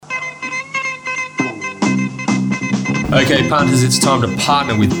Okay, punters, it's time to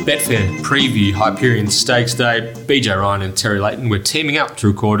partner with Betfair preview Hyperion Stakes Day. BJ Ryan and Terry Leighton, we're teaming up to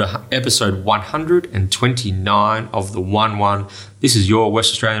record episode 129 of the 1-1. This is your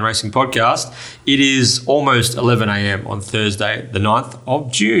West Australian Racing Podcast. It is almost 11 a.m. on Thursday, the 9th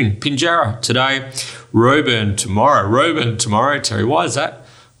of June. Pinjarra today, Roburn tomorrow. Roburn tomorrow, Terry, why is that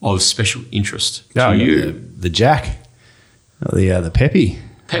of special interest to you? The Jack, the Peppy.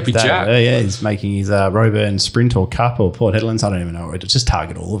 Peppy Jack. Yeah, he's making his Roburn Sprint or Cup or Port Hedlands. I don't even know. Just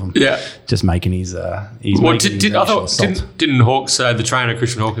target all of them. Yeah. Just making his didn't Hawks say, the trainer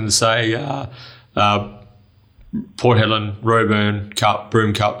Christian Hawkins say Port Hedland, Roburn Cup,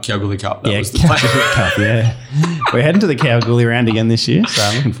 Broome Cup, Kalgoorlie Cup. That was the plan. Cup, yeah. We're heading to the Kalgoorlie round again this year, so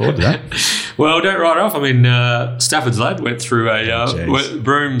I'm looking forward to that. Well, don't write off. I mean, Stafford's lad went through a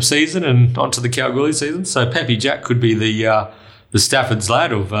Broome season and onto the Kalgoorlie season, so Peppy Jack could be the Stafford's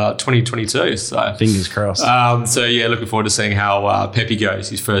lad of 2022. So fingers crossed. Looking forward to seeing how Peppy goes.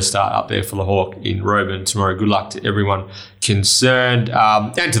 His first start up there for the Hawk in Roburn tomorrow. Good luck to everyone concerned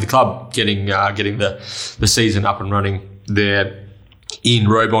and to the club getting the season up and running there in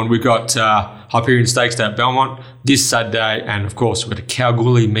Roburn. We've got Hyperion Stakes Day at Belmont this Saturday, and of course we've got a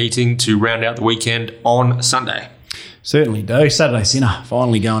Kalgoorlie meeting to round out the weekend on Sunday. Certainly do. Saturday Sinner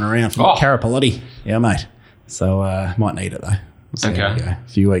finally going around for Karapalotti. Yeah, mate. So might need it though. We'll see how we go. A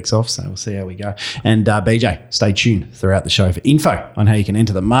few weeks off, so we'll see how we go. And BJ, stay tuned throughout the show for info on how you can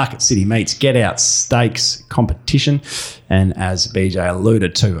enter the Market City Meets Get Out Stakes competition. And as BJ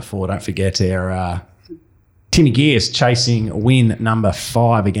alluded to before, don't forget our Tim Geers chasing win number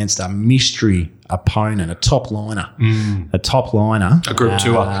 5 against a mystery opponent, a top liner. A top liner. A Group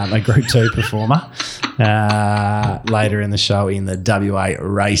 2 a Group 2 performer. Later in the show in the WA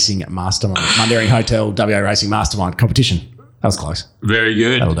Racing Mastermind. Mundaring Hotel WA Racing Mastermind competition. That was close. Very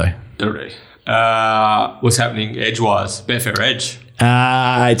good. That'll do. What's happening edge-wise? Betfair Edge.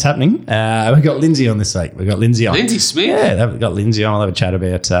 It's happening. We've got Lindsay on this week. We've got Lindsay on. Lindsay Smith? Yeah, we've got Lindsay on. We'll have a chat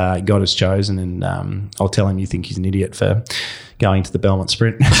about God Has Chosen, and I'll tell him you think he's an idiot for going to the Belmont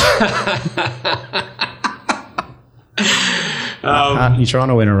Sprint. You're trying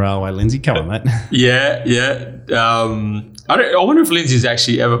to win a railway, Lindsay. Come on, mate. Yeah. I wonder if Lindsay's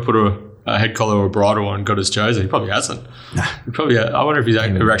actually ever put a head collar or a bridle on God Has Chosen. He probably hasn't. Nah. I wonder if he's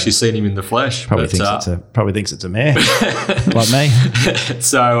ever actually seen him in the flesh. Probably thinks it's a mare, like me.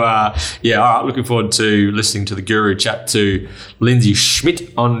 So, all right. Looking forward to listening to the Guru chat to Lindsay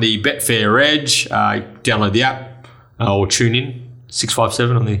Schmidt on the Betfair Edge. Download the app or tune in.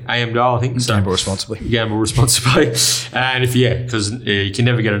 657 on the AM dial, I think. So gamble responsibly. And because you can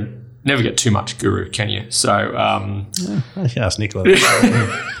never get too much Guru, can you? So I should ask Nicola.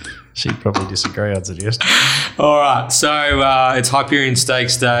 She'd probably disagree, I'd suggest. All right, so it's Hyperion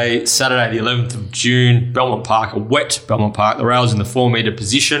Stakes Day, Saturday the 11th of June, Belmont Park, a wet Belmont Park. The rail's in the 4-metre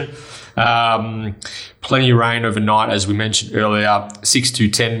position. Plenty of rain overnight, as we mentioned earlier. 6 to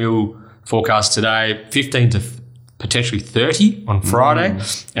 10 mil forecast today, 15 to potentially 30 on Friday,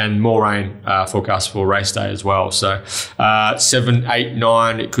 and more rain forecast for race day as well. So 7, 8,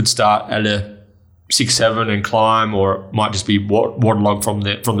 9, it could start at a 6, 7 and climb, or it might just be waterlogged from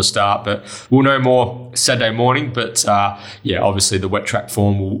the start. But we'll know more Saturday morning. But obviously the wet track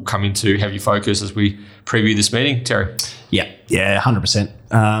form will come into heavy focus as we preview this meeting. Terry? Yeah,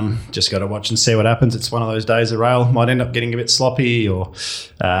 100%. Just got to watch and see what happens. It's one of those days the rail might end up getting a bit sloppy, or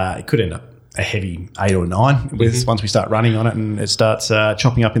it could end up a heavy 8 or 9 once we start running on it and it starts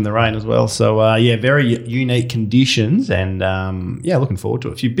chopping up in the rain as well. So, very unique conditions, and looking forward to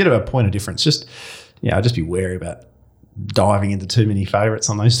it. A bit of a point of difference. I'll just be wary about diving into too many favourites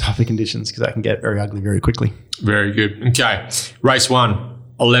on those type of conditions, because that can get very ugly very quickly. Very good. Okay, race 1,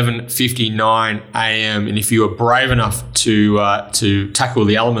 11:59 a.m. And if you were brave enough to tackle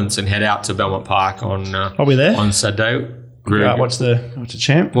the elements and head out to Belmont Park on Saturday. What's the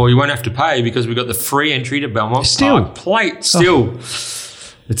champ? Well, you won't have to pay because we've got the free entry to Belmont Park plate. Still,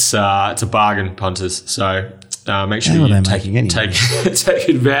 it's a bargain, punters. So make sure you take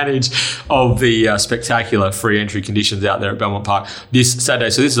advantage of the spectacular free entry conditions out there at Belmont Park this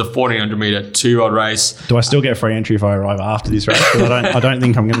Saturday. So this is a 1,400 metre 2-year-old race. Do I still get free entry if I arrive after this race? Because I don't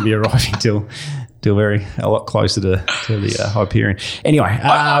think I'm going to be arriving till a lot closer to the Hyperion. Anyway,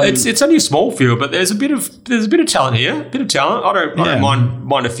 it's only a small field, but there's a bit of talent here. A bit of talent. I don't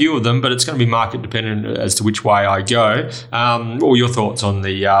mind a few of them, but it's going to be market dependent as to which way I go. What were your thoughts on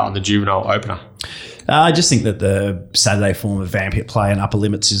the juvenile opener? I just think that the Saturday form of Vampire Play and Upper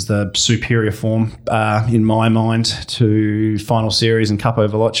Limits is the superior form in my mind to Final Series and Cup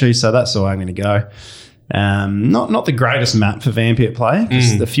Overlocci, so that's the way I'm going to go. Not the greatest map for Vampire play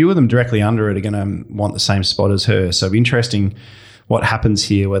because a few of them directly under it are going to want the same spot as her. So it'll be interesting what happens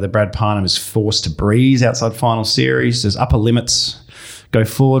here, whether Brad Parnham is forced to breeze outside final series. Does upper limits go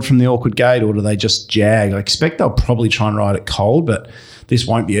forward from the awkward gate, or do they just jag? I expect they'll probably try and ride it cold, but this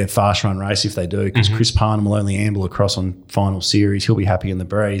won't be a fast run race if they do, because Chris Parnham will only amble across on final series. He'll be happy in the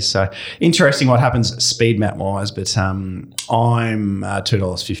breeze. So interesting what happens speed map wise, but I'm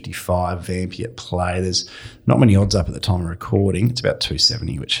 $2.55 Vampy at play. There's not many odds up at the time of recording. It's about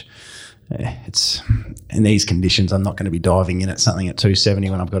 $2.70, which it's in these conditions, I'm not going to be diving in at something at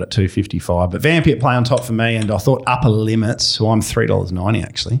 $2.70 when I've got it $2.55. But Vampy at play on top for me, and I thought upper limits, so I'm $3.90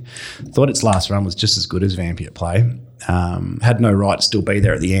 actually. Thought its last run was just as good as Vampy at play. Had no right to still be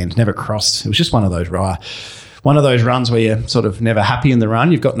there at the end. Never crossed. It was just one of those runs where you're sort of never happy in the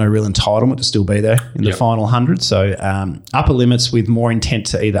run. You've got no real entitlement to still be there in the final 100. So upper limits with more intent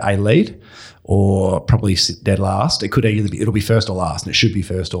to either a lead or probably sit dead last. It could either be, it'll be first or last, and it should be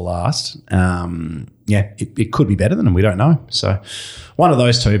first or last. It could be better than them. We don't know. So one of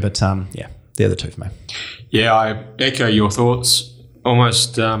those two, but they're the two for me. Yeah, I echo your thoughts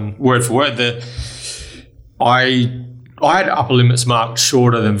almost word for word. I had upper limits marked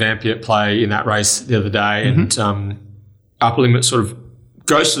shorter than Vampy at play in that race the other day, and upper limits sort of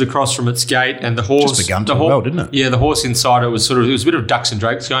ghosted across from its gate, and the horse just begun to well, didn't it? Yeah, the horse inside it was it was a bit of ducks and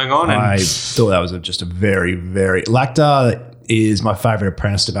drakes going on. I thought that was just a very, very Lactar is my favourite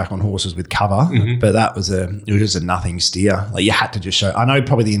apprentice to back on horses with cover, but it was just a nothing steer. Like you had to just show. I know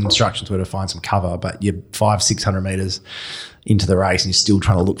probably the instructions were to find some cover, but you're 500-600 metres into the race and you're still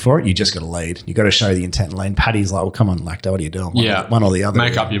trying to look for it. You just got to lead. You got to show the intent and lead. Paddy's like, well, come on, Lactar, what are you doing? One or the other.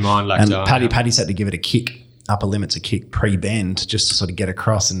 Make up your mind, Lactar. And Paddy's had to give it a kick. Upper limits a kick pre-bend just to sort of get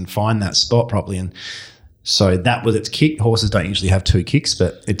across and find that spot properly, and so that was its kick. Horses don't usually have two kicks,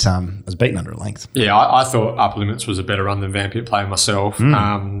 but it was beaten under a length. Yeah, I thought upper limits was a better run than Vampire play myself,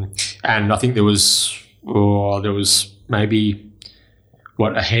 and I think there was maybe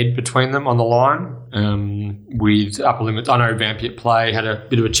a head between them on the line with upper limits. I know Vampire play had a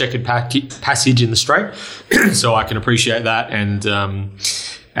bit of a checkered passage in the straight, so I can appreciate that,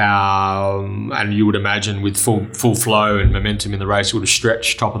 and you would imagine with full flow and momentum in the race, it would have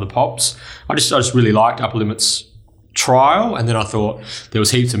stretched top of the pops. I just really liked upper limits trial, and then I thought there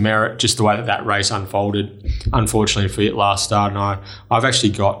was heaps of merit just the way that race unfolded. Unfortunately for it last start, and I've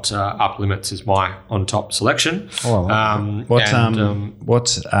actually got upper limits as my on top selection.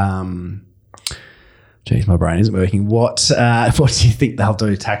 Geez, my brain isn't working. What do you think they'll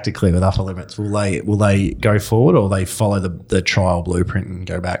do tactically with upper limits? Will they go forward, or will they follow the trial blueprint and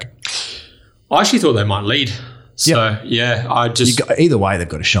go back? I actually thought they might lead. So either way, they've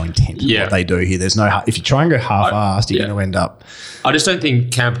got to show intent in what they do here. There's no if you try and go half-assed, you're going to end up. I just don't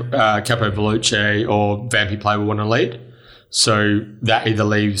think Capo Veloce or Vampy play will want to lead. So that either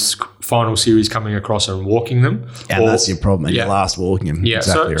leaves final series coming across and walking them, and that's your problem. And your last walking them. Yeah,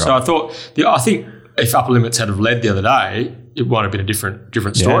 exactly right. So I think if upper limits had have led the other day, it might have been a different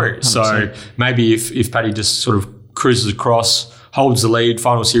story. 100%. So maybe if Paddy just sort of cruises across, holds the lead,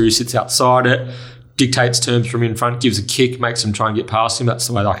 final series sits outside it, dictates terms from in front, gives a kick, makes them try and get past him. That's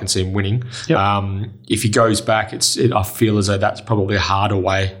the way that I can see him winning. Yep. If he goes back, I feel as though that's probably a harder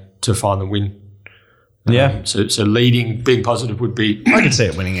way to find the win. So leading, being positive would be. I could see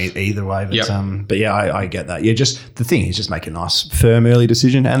it winning either way, but I get that. Yeah, just the thing is just make a nice firm early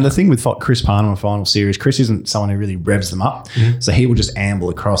decision. And the thing with Chris Parnham on final series, Chris isn't someone who really revs them up, so he will just amble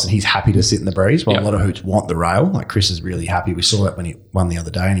across, and he's happy to sit in the breeze. While a lot of hoots want the rail. Like Chris is really happy. We saw that when he won the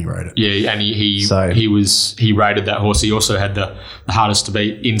other day, and he rode it. Yeah, and he rated that horse. He also had the hardest to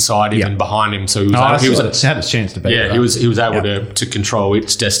beat inside him and behind him, so he had his chance to beat. Yeah, he was able to control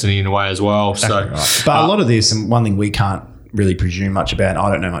its destiny in a way as well. Exactly right. But a lot of this, and one thing we can't really presume much about, and I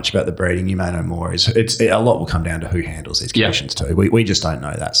don't know much about the breeding, you may know more, is a lot will come down to who handles these conditions too. We just don't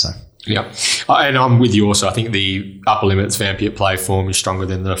know that. So and I'm with you also. I think the upper limits Vampy at play form is stronger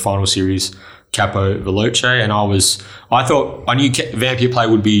than the final series Capo Veloce, and I thought I knew Vampy at play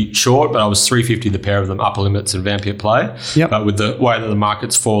would be short, but I was $3.50 the pair of them, upper limits and Vampy at play. But with the way that the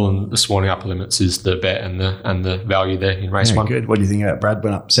market's fallen this morning, upper limits is the bet and the value there in race one. Good. What do you think about Brad?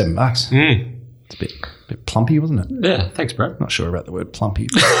 Went up $7. It's a bit plumpy, wasn't it? Yeah, thanks, Brad. Not sure about the word plumpy.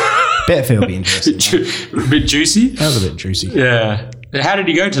 Betfair will be interesting. A bit juicy? That was a bit juicy. Yeah. How did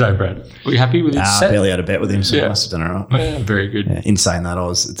he go today, Brad? Were you happy with his set? I barely had a bet with him, so I must have done all right. Yeah, very good. Yeah, in saying that,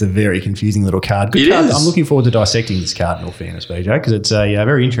 it's a very confusing little card. Good card. I'm looking forward to dissecting this card, in all fairness, BJ, because it's a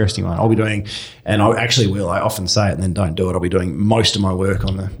very interesting one. I'll be doing, and I actually will, I often say it and then don't do it, I'll be doing most of my work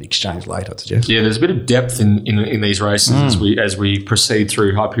on the exchange later, I'd suggest. Yeah, there's a bit of depth in these races as we proceed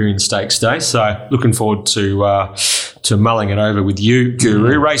through Hyperion Stakes Day. So looking forward to mulling it over with you,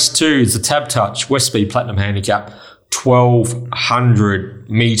 Guru. Race 2 is the Tab Touch West Speed Platinum Handicap. 1,200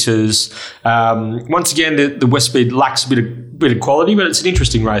 metres. Once again, the West Speed lacks a bit of quality, but it's an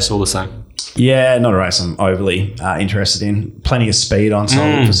interesting race all the same. Yeah, not a race I'm overly interested in. Plenty of speed on, so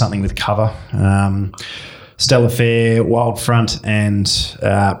I'll look for something with cover. Stellar Fair, Wild Front, and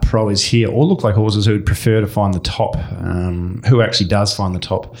Pro is here. All look like horses who would prefer to find the top. Who actually does find the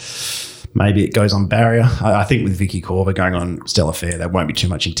top? Maybe it goes on barrier. I think with Vicky Corver going on Stellar Fair, there won't be too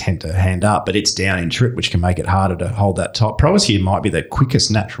much intent to hand up, but it's down in trip, which can make it harder to hold that top. Pros here might be the quickest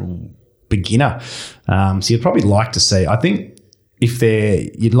natural beginner. So you'd probably like to see, I think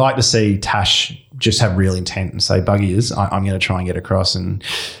you'd like to see Tash just have real intent and say, buggy is, I'm going to try and get across and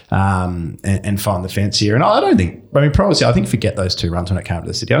find the fence here. And Pros, I think forget those 2 runs when it came to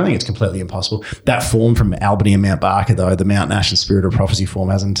the city. I don't think it's completely impossible. That form from Albany and Mount Barker, though, the Mount Nash and Spirit of Prophecy form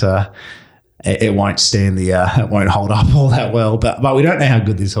hasn't... It won't stand it won't hold up all that well, but we don't know how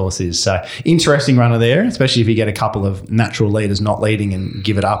good this horse is. So interesting runner there, especially if you get a couple of natural leaders not leading and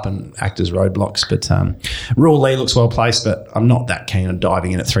give it up and act as roadblocks. But Rule Lee looks well placed, but I'm not that keen on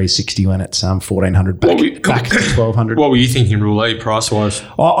diving in at 360 when it's 1,400 back to 1,200. What were you thinking, Rule Lee, price wise?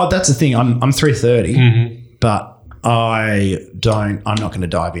 Oh, that's the thing. I'm 330, but I'm not going to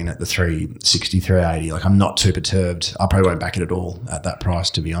dive in at the 360, 380. Like, I'm not too perturbed. I probably won't back it at all at that price,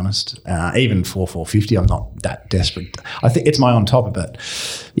 to be honest. Even 450, I'm not that desperate. I think it's my on top, but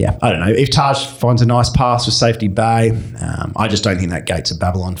yeah, I don't know. If Taj finds a nice pass with Safety Bay, I just don't think that Gates of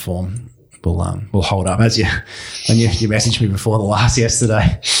Babylon form will hold up. When you messaged me before the last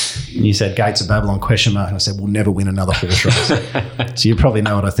yesterday, and you said Gates of Babylon ? And I said, we'll never win another horse race. So you probably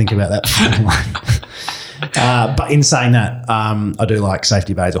know what I think about that form. But in saying that, I do like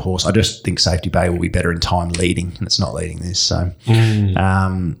Safety Bay as a horse. I just think Safety Bay will be better in time leading, and it's not leading this. So,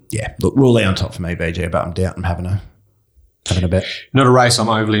 look, Rule E on top for me, BJ, but I'm having a bet. Not a race I'm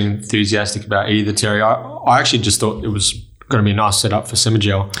overly enthusiastic about either, Terry. I actually just thought it was going to be a nice setup for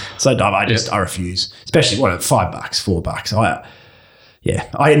Semigel. So I refuse, especially $5, $4.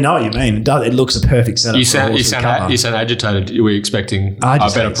 I know what you mean. It looks a perfect setup. You sound agitated. Were you expecting a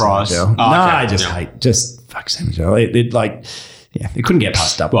better price? I just hate fuck Semigel. It couldn't get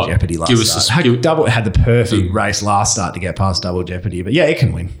past Double Jeopardy last start. Double had the perfect race last start to get past Double Jeopardy, but it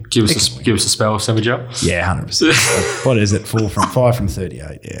can win. Give us a spell, Semigel. Yeah, 100%. What is it? 5 from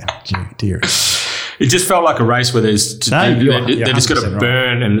 38. Yeah, dear. It just felt like a race where they're just going to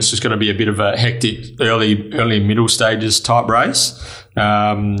burn, and it's just going to be a bit of a hectic early middle stages type race.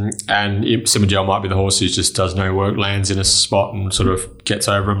 And Semigel might be the horse who just does no work, lands in a spot and sort of gets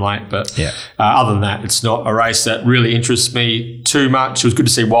over him late. But other than that, it's not a race that really interests me too much. It was good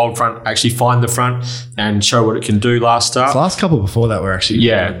to see Wild Front actually find the front and show what it can do last start. The last couple before that were actually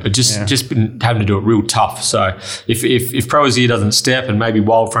but just been having to do it real tough. So if Pro Azir doesn't step and maybe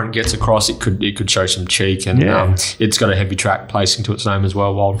Wild Front gets across, it could show some cheek, and it's got a heavy track placing to its name as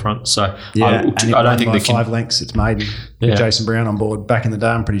well, Wild Front. So I don't think they can 5 lengths. It's made with Jason Brown on board back in the day.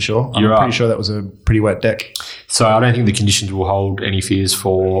 I'm pretty sure. Pretty sure that was a pretty wet deck. So I don't think the conditions will hold any fears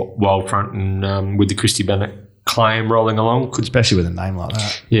for Wild Front, and with the Christy Bennett claim rolling along, especially with a name like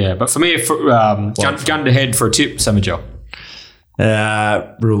that. Yeah, but for me, gun to head for a tip, Semigel.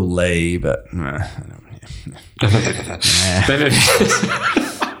 Rule Lee, but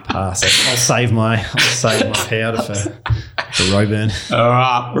pass. I'll save my powder for Roburn. All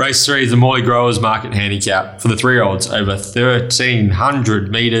right, race 3 is the Morley Growers Market Handicap for the 3-year-olds over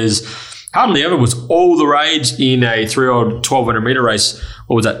 1,300 metres. Hardly ever was all the rage in a 3-year-old 1,200 metre race.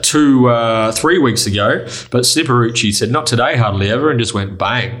 What was that, 3 weeks ago? But Snipperucci said, not today, hardly ever, and just went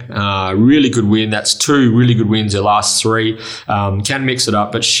bang. Really good win. That's 2 really good wins, her last 3. Can mix it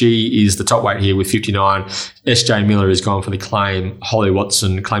up, but she is the top weight here with 59. SJ Miller has gone for the claim. Holly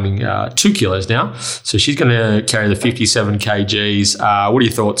Watson claiming 2 kilos now. So she's going to carry the 57 kgs. What are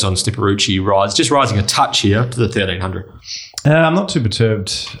your thoughts on Snipperucci rise? Just rising a touch here to the 1,300. I'm not too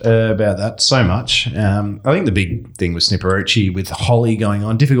perturbed about that so much. I think the big thing with Snipperucci, with Holly going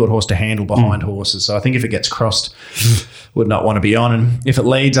on, difficult horse to handle behind horses. So I think if it gets crossed, would not want to be on. And if it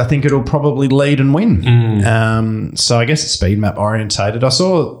leads, I think it'll probably lead and win. So I guess it's speed map orientated. I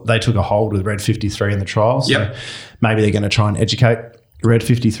saw they took a hold with Red 53 in the trials. So maybe they're going to try and educate Red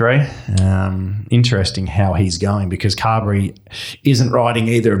 53. Interesting how he's going because Carberry isn't riding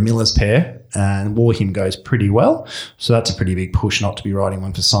either of Miller's pair and Warhim goes pretty well. So that's a pretty big push not to be riding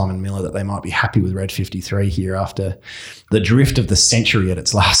one for Simon Miller, that they might be happy with Red 53 here after the drift of the century at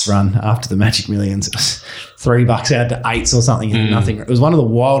its last run after the Magic Millions. It was $3 out to 8s or something and nothing. It was one of the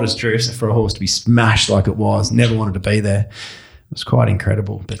wildest drifts for a horse to be smashed like it was. Never wanted to be there. It was quite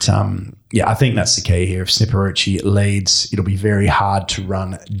incredible. But, I think that's the key here. If Snipperucci leads, it'll be very hard to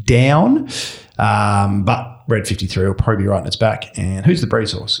run down. But Red 53 will probably be right in its back. And who's the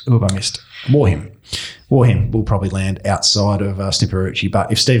breeze horse? Who have I missed? Warhim. Warhim will probably land outside of Snipperucci.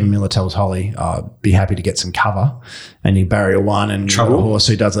 But if Stephen Miller tells Holly, I'd be happy to get some cover, and you barrier one and a horse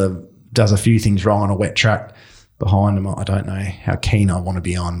who does a few things wrong on a wet track behind him, I don't know how keen I want to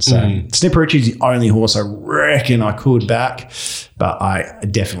be on. So Snipperucci's the only horse I reckon I could back, but I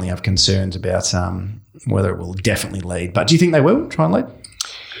definitely have concerns about whether it will definitely lead. But do you think they will try and lead?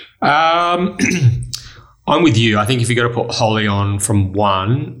 I'm with you. I think if you're going to put Holly on from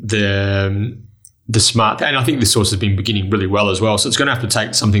 1, the smart, and I think this horse has been beginning really well as well, so it's going to have to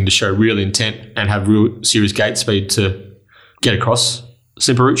take something to show real intent and have real serious gate speed to get across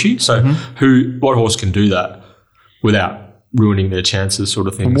Snipperucci. So what horse can do that without ruining their chances, sort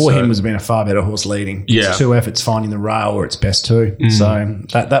of thing? Warhim has been a far better horse leading. It's 2 efforts finding the rail or its best 2. So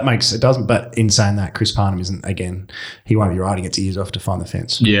that makes it doesn't. But in saying that, Chris Parnham isn't, again, he won't be riding its ears off to find the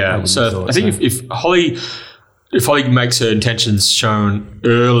fence. Yeah. So I think if Holly makes her intentions shown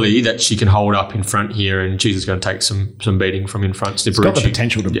early, that she can hold up in front here, and she's going to take some beating from in front. It's got the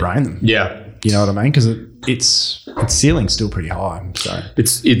potential to brain them. Yeah. You know what I mean? Because its ceiling's still pretty high. So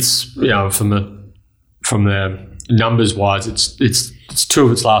it's from the numbers wise, it's 2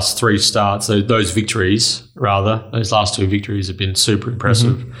 of its last 3 starts. So those last 2 victories have been super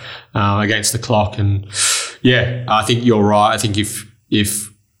impressive against the clock. And I think you're right. I think if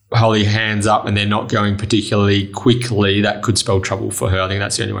Holly hands up and they're not going particularly quickly, that could spell trouble for her. I think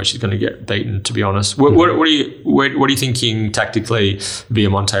that's the only way she's going to get beaten, to be honest. What are you thinking tactically,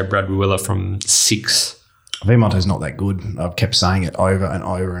 Viamonte, Brad Willa from 6? Viamonte's not that good. I've kept saying it over and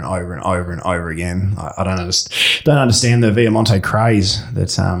over and over and over and over again. I don't understand the Viamonte craze that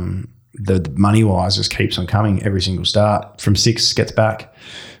the money-wise just keeps on coming every single start. From 6, gets back,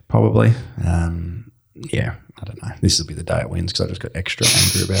 probably. I don't know. This will be the day it wins because I just got extra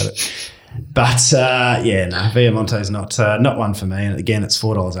angry about it. But, Viamonte's not one for me. And again, it's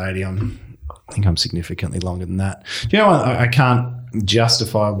 $4.80. I think I'm significantly longer than that. Do you know what? I can't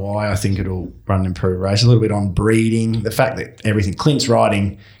justify why I think it'll run an improved race. A little bit on breeding, the fact that everything Clint's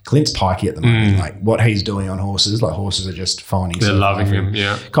pikey at the moment. Like what he's doing on horses, like horses are just finding. They're loving him.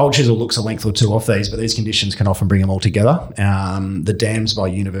 Yeah. Cold Chisel looks a length or 2 off these, but these conditions can often bring them all together. The Dams by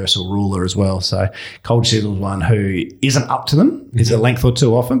Universal Ruler as well. So Cold Chisel's one who isn't up to them, is a length or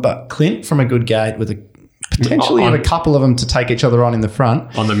 2 off them, but Clint from a good gate with a potentially have a couple of them to take each other on in the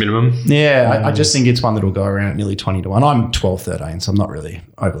front. On the minimum? Yeah, I just think it's one that will go around at nearly 20 to 1. I'm 12-13, so I'm not really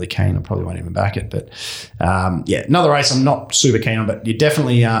overly keen. I probably won't even back it. But, another race I'm not super keen on, but you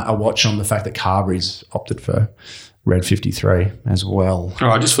definitely a watch on the fact that Carberry's opted for Red 53 as well. All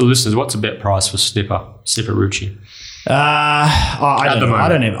right, just for the listeners, what's a bet price for Snipperucci?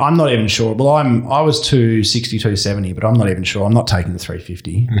 I'm not even sure. Well, I was 260, 270, but I'm not even sure. I'm not taking the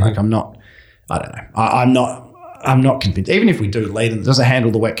 350. Like I don't know. I'm not convinced. Even if we do lead and it doesn't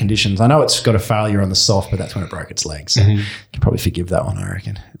handle the wet conditions, I know it's got a failure on the soft, but that's when it broke its leg. So you can probably forgive that one, I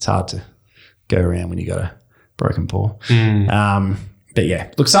reckon. It's hard to go around when you got a broken paw. But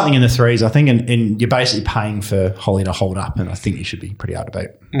yeah, look, something in the 3s, I think, and you're basically paying for Holly to hold up, and I think you should be pretty hard to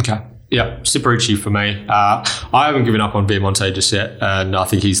beat. Okay. Yeah, Snipperucci for me. I haven't given up on Viamonte just yet, and I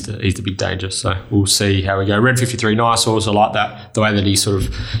think he's the big danger. So we'll see how we go. Red 53, nice horse. I like that, the way that he sort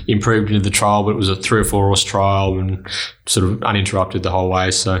of improved into the trial, but it was a 3 or 4 horse trial and sort of uninterrupted the whole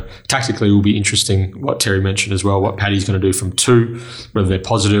way. So tactically it will be interesting what Terry mentioned as well, what Paddy's going to do from 2, whether they're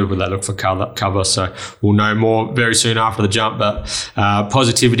positive, whether they look for cover. So we'll know more very soon after the jump. But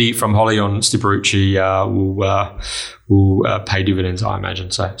positivity from Holly on Snipperucci will pay dividends, I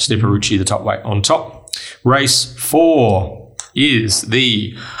imagine. So Snipperucci, the top weight on top. Race 4 is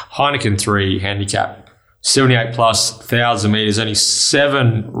the Heineken 3 handicap. 78 plus 1,000 metres, only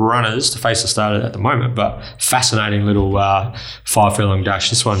 7 runners to face the starter at the moment, but fascinating little 5 furlong dash.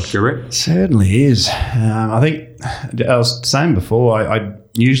 This one, Guru? Certainly is. I think I was saying before, I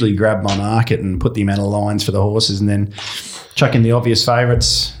usually grab my market and put the amount of lines for the horses and then chuck in the obvious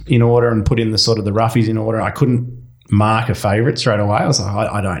favourites in order and put in the sort of the roughies in order. I couldn't mark a favourite straight away. I was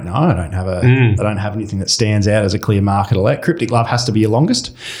like, I don't know. I don't have anything that stands out as a clear market elect. Cryptic Love has to be your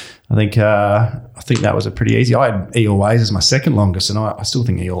longest. I think that was a pretty easy. I had Earways as my second longest, and I still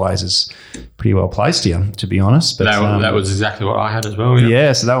think Earways is pretty well placed here, to be honest. But that was exactly what I had as well.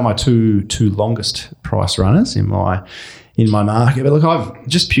 Yeah, so they were my two longest price runners in my market. But look, I've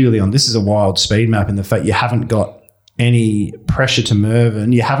just purely on this is a wild speed map in the fact you haven't got any pressure to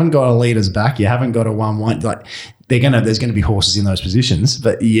Mervyn, you haven't got a leader's back, you haven't got a 1-1. Like there's gonna be horses in those positions,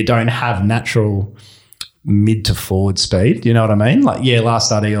 but you don't have natural mid to forward speed. You know what I mean? Like, yeah, last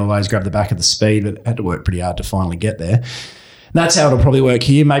start he always grabbed the back of the speed, but had to work pretty hard to finally get there. That's how it'll probably work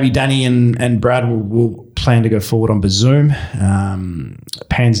here. Maybe Danny and Brad will plan to go forward on Bazoom.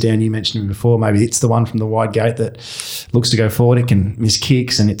 Pans down, you mentioned him before. Maybe it's the one from the wide gate that looks to go forward. It can miss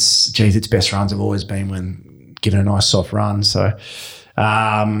kicks, and its best runs have always been when getting a nice soft run. So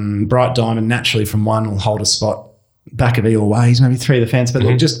Bright Diamond naturally from one will hold a spot back of Earways, maybe 3 of the fence. But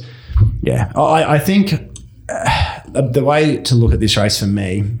look, just I think the way to look at this race for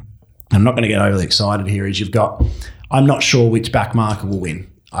me, I'm not going to get overly excited here, is I'm not sure which back marker will win.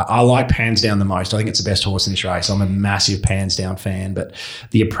 I like Pans Down the most. I think it's the best horse in this race. I'm a massive Pans Down fan, but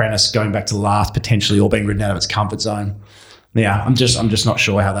the Apprentice going back to last, potentially all being ridden out of its comfort zone. Yeah, I'm just not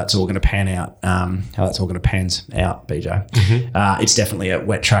sure how that's all going to pan out. Pans out, BJ. Mm-hmm. It's definitely a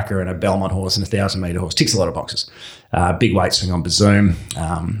wet tracker and a Belmont horse and a 1,000-metre horse. Ticks a lot of boxes. Big weight swing on Bazoom.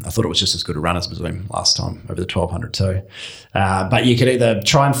 I thought it was just as good a run as Bazoom last time over the 1,200 too. But you could either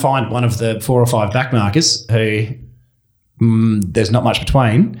try and find one of the 4 or 5 back markers who there's not much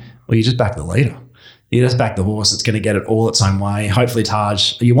between, or you just back the leader. You just back the horse that's going to get it all its own way. Hopefully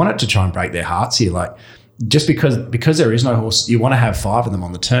Taj, you want it to try and break their hearts here. Like, just because there is no horse, you want to have 5 of them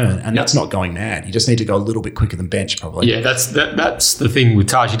on the turn, and that's not going mad. You just need to go a little bit quicker than bench, probably. Yeah, that's the thing with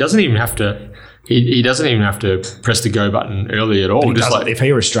Taj. He doesn't even have to. He doesn't even have to press the go button early at all. Just like if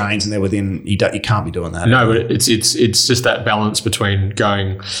he restrains and they're within, you can't be doing that. No, but it's just that balance between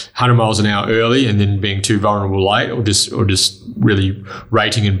going 100 miles an hour early and then being too vulnerable late, or just really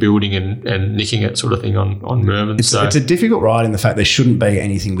rating and building and nicking it sort of thing on Mervyn. It's a difficult ride in the fact there shouldn't be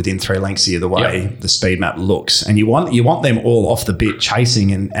anything within 3 lengths here the way the speed map looks, and you want them all off the bit,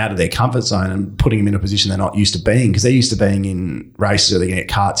 chasing and out of their comfort zone and putting them in a position they're not used to being, because they're used to being in races where they're going to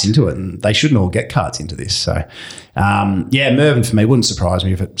get carts into it, and they shouldn't all get carts into this. So, Mervyn for me wouldn't surprise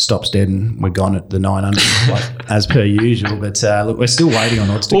me if it stops dead and we're gone at the 900 like, as per usual. But look, we're still waiting on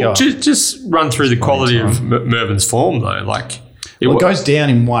odds to go. Just run through the quality of Mervyn's form though. Like it goes down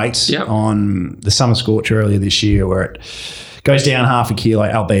in weight on the Summer Scorch earlier this year, where it goes down half a kilo,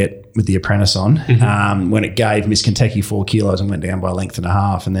 albeit with the Apprentice on. Mm-hmm. When it gave Miss Kentucky 4 kilos and went down by a length and a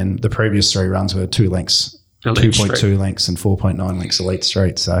half, and then the previous 3 runs were 2 lengths. 2.2 lengths and 4.9 lengths Elite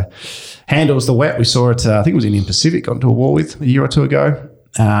Street. So handles the wet. We saw it, I think it was Indian Pacific, got into a war with a year or 2 ago.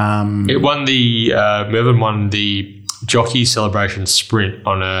 It won Mervyn won the Jockey Celebration Sprint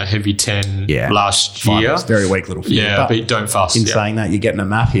on a heavy 10 last year. It's very weak little field. Yeah, but don't fuss. In saying that, you're getting a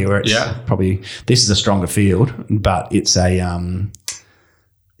map here where it's probably, this is a stronger field, but it's a,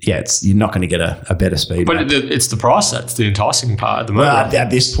 you're not going to get a better speed. But it's the price that's the enticing part at the moment. Well,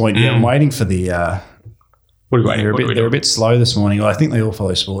 at this point, I'm waiting for the... They're a bit slow this morning. Well, I think they all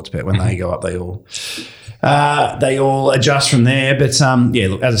follow Sportsbet. When they go up, they all adjust from there. But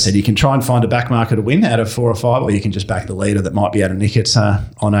look, as I said, you can try and find a back marker to win out of 4 or 5, or you can just back the leader that might be able to nick it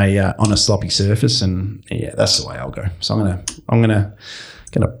on a sloppy surface. And that's the way I'll go. So I'm gonna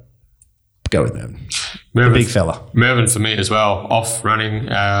go with Mervyn. The big fella. Mervyn for me as well. Off running,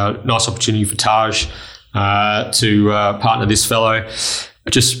 nice opportunity for Taj to partner this fellow.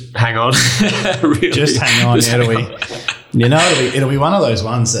 Just hang on. Really. Just hang on. It'll be one of those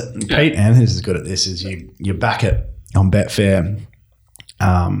ones that Pete Anthony's is good at this, is you back it on Betfair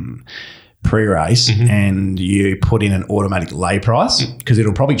pre-race and you put in an automatic lay price, because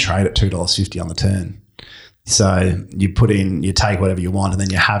it'll probably trade at $2.50 on the turn. So you take whatever you want, and then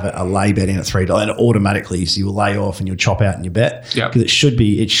you have a lay bet in at $3, and automatically, so you'll lay off and you'll chop out in your bet, because it should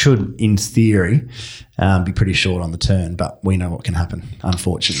in theory be pretty short on the turn, but we know what can happen,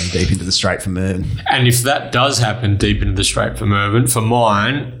 unfortunately, deep into the straight for Mervyn. And if that does happen deep into the straight for Mervyn, for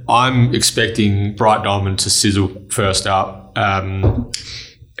mine, I'm expecting Bright Diamond to sizzle first up.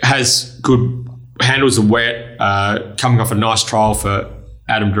 Has good handles the wet, coming off a nice trial for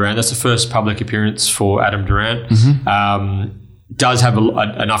Adam Durant. That's the first public appearance for Adam Durant. Mm-hmm. Does have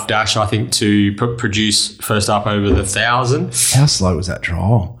enough dash, I think, to produce first up over the 1,000. How slow was that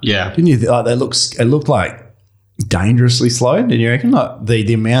trial? Yeah, didn't you? It looked like dangerously slow. Didn't you reckon? Like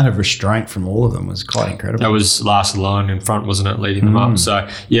the amount of restraint from all of them was quite incredible. That was last line in front, wasn't it? Leading them up. So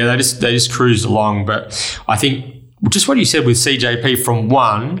yeah, they just cruised along. But I think just what you said with CJP from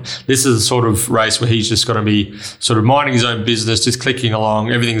 1, this is a sort of race where he's just going to be sort of minding his own business, just clicking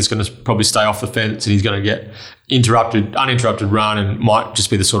along. Everything's going to probably stay off the fence, and he's going to get uninterrupted run, and might just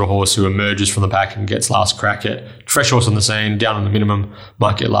be the sort of horse who emerges from the pack and gets last crack at fresh horse on the scene, down on the minimum,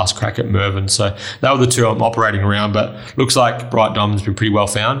 might get last crack at Mervyn. So they were the two I'm operating around, but looks like Bright Diamond's been pretty well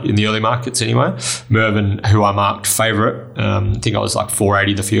found in the early markets anyway. Mervyn, who I marked favourite, I think I was like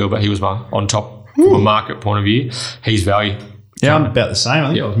 480 the field, but he was on top from a market point of view. He's value. Yeah, I'm about the same. I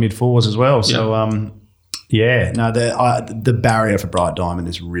think I was mid-4s as well. So, the barrier for Bright Diamond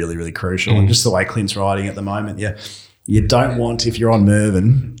is really, really crucial. And just the way Clint's riding at the moment, you don't want, if you're on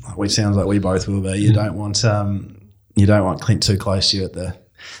Mervyn, which sounds like we both will be, you don't want Clint too close to you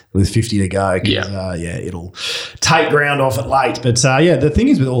with 50 to go, because it'll take ground off it late. But the thing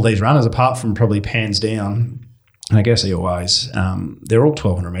is with all these runners, apart from probably Pans Down, and I guess always, they're all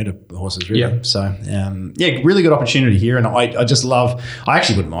 1,200 metre horses, really. Yep. So, really good opportunity here. And I just love, I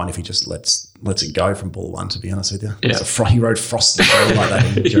actually wouldn't mind if he just lets it go from ball 1, to be honest with you. Yeah. He rode Frosty Bell like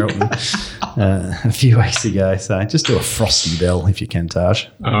that in Geraldton a few weeks ago. So just do a Frosty Bell if you can, Taj.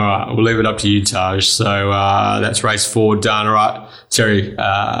 All right, we'll leave it up to you, Taj. So that's race 4 done. All right, Terry,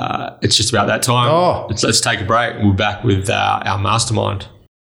 it's just about that time. Oh. Let's take a break. We're back with our mastermind.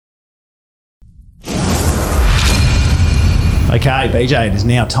 Okay, BJ, it is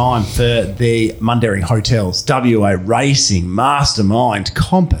now time for the Mundaring Hotels WA Racing Mastermind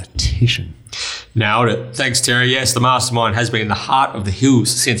competition. Nailed it. Thanks, Terry. Yes, the Mastermind has been in the heart of the hills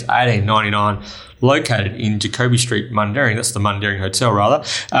since 1899, located in Jacoby Street, Mundaring. That's the Mundaring Hotel, rather.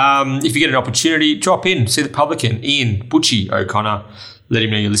 If you get an opportunity, drop in, see the publican, Ian Butchie O'Connor. Let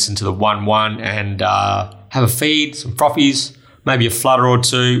him know you listen to the 1-1 and have a feed, some frothies, maybe a flutter or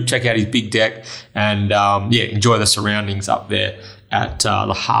two. Check out his big deck and, enjoy the surroundings up there at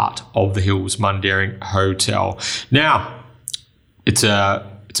the heart of the hills, Mundaring Hotel. Now, it's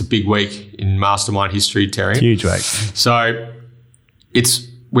a big week in Mastermind history, Terry. Huge week. So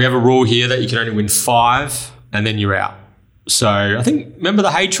we have a rule here that you can only win 5 and then you're out. So I think, remember the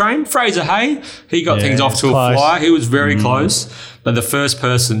Hay train? Fraser Hay? He got things off to a flyer. He was very close. But the first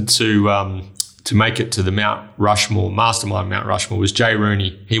person to make it to the Mount Rushmore, Mastermind Mount Rushmore, was Jay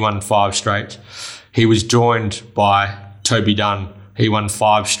Rooney. He won 5 straight. He was joined by Toby Dunn. He won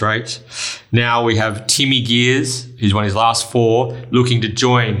 5 straight. Now we have Timmy Geers, who's won his last 4, looking to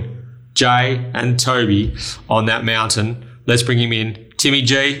join Jay and Toby on that mountain. Let's bring him in. Timmy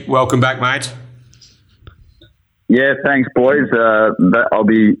G, welcome back, mate. Yeah, thanks, boys. I'll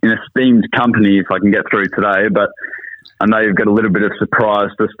be in esteemed company if I can get through today, but I know you've got a little bit of surprise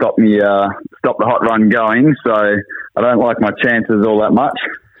to stop the hot run going, so I don't like my chances all that much.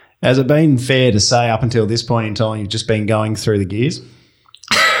 Has it been fair to say up until this point in time you've just been going through the gears?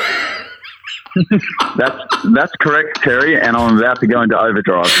 That's correct, Terry, and I'm about to go into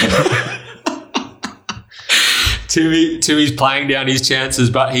overdrive. Timmy's playing down his chances,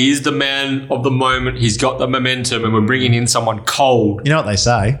 but he is the man of the moment. He's got the momentum, and we're bringing in someone cold. You know what they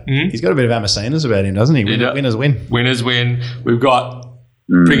say? Mm-hmm. He's got a bit of Amazonas about him, doesn't he? Winners win. Winners win. We've got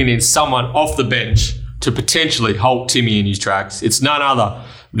bringing in someone off the bench to potentially halt Timmy in his tracks. It's none other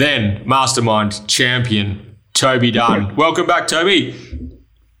than Mastermind champion Toby Dunn. Welcome back, Toby.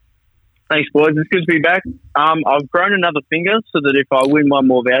 Thanks, boys. It's good to be back. I've grown another finger so that if I win one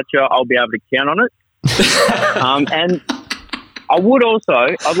more voucher, I'll be able to count on it. And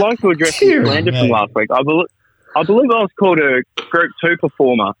I'd like to address the slander from last week. I believe I was called a Group 2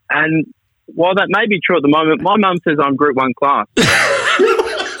 performer, and while that may be true at the moment, my mum says I'm Group 1 class.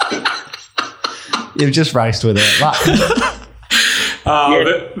 You've just raced with it.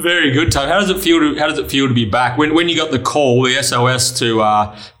 Very good, Tom. How does it feel to be back? When you got the call, the SOS to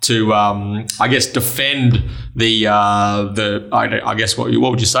I guess defend what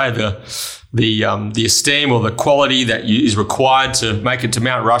would you say, the esteem or the quality that is required to make it to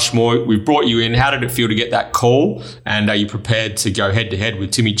Mount Rushmore. We've brought you in. How did it feel to get that call? And are you prepared to go head to head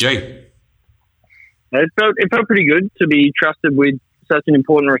with Timmy G? It felt pretty good to be trusted with such an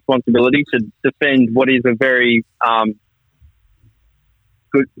important responsibility to defend what is a very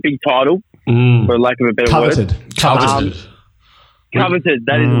good big title, for lack of a better word. Coveted.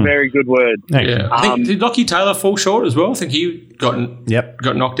 That is a very good word. Yeah. I think did Lockie Taylor fall short as well? I think he got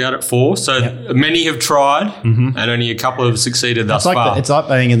knocked out at 4. So many have tried, and only a couple have succeed thus far. It's like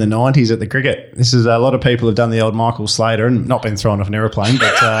being in the 90s at the cricket. This is a lot of people have done the old Michael Slater and not been thrown off an aeroplane,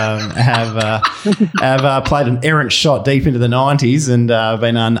 but have played an errant shot deep into the 90s and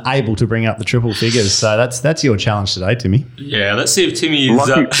been unable to bring up the triple figures. So that's your challenge today, Timmy. Yeah, let's see if Timmy is.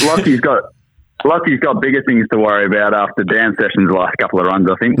 Lockie's got. Lockie's got bigger things to worry about after Dan Sessions' last couple of runs,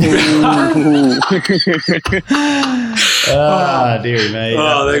 I think. Dearie me.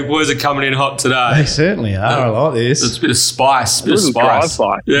 Oh, the boys are coming in hot today. They certainly are. I like this. It's a bit of spice. Drive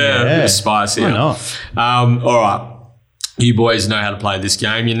by. Yeah, a bit of spice here. Why not? All right. You boys know how to play this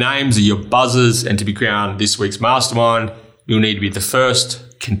game. Your names are your buzzers, and to be crowned this week's mastermind, you'll need to be the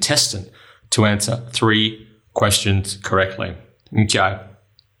first contestant to answer 3 questions correctly. Okay.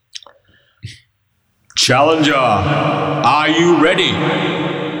 Challenger, are you ready?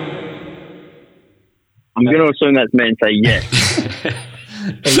 I'm going to assume that's me and say yes.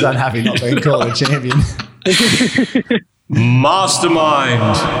 He's unhappy not being called a champion. Mastermind,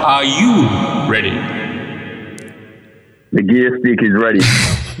 are you ready? The gear stick is ready.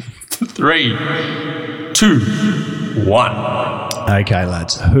 3, 2, 1. Okay,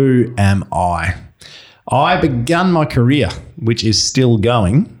 lads. Who am I? I began my career, which is still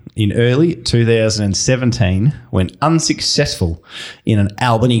going, in early 2017 when unsuccessful in an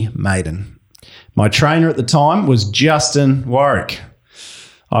Albany maiden. My trainer at the time was Justin Warwick.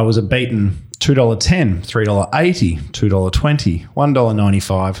 I was a beaten $2.10, $3.80, $2.20,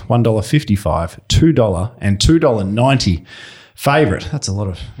 $1.95, $1.55, $2 and $2.90 favourite. That's a lot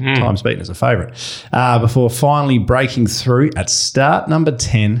of times beaten as a favourite. Before finally breaking through at start number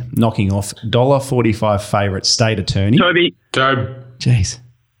 10, knocking off $1.45 favourite State Attorney. Tobe. Jeez.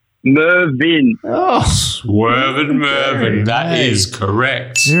 Mervyn. Oh, Swervin' Mervyn. That is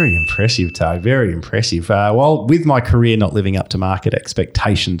correct. very impressive, Toad. Very impressive. While with my career not living up to market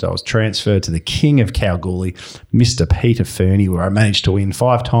expectations, I was transferred to the king of Kalgoorlie, Mr. Peter Fernie, where I managed to win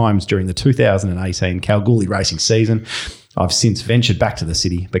 5 times during the 2018 Kalgoorlie racing season. I've since ventured back to the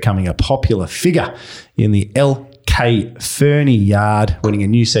city, becoming a popular figure in the LK Fernie yard, winning a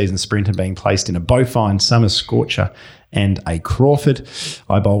new season sprint and being placed in a bovine summer scorcher and a Crawford.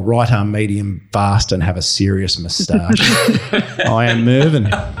 I bowl right arm medium fast and have a serious moustache. I am Mervyn.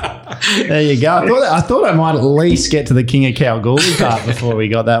 There you go. I thought I might at least get to the King of Kalgoorlie part before we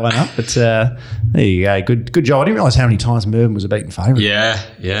got that one up, but there you go. Good job. I didn't realise how many times Mervyn was a beaten favourite. Yeah.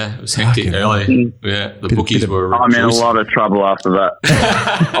 It was hectic early. Yeah, the bookies were. I'm in a lot of trouble after that.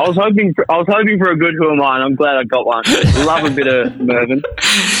 I was hoping for a good who am I, and I'm glad I got one. Love a bit of Mervyn.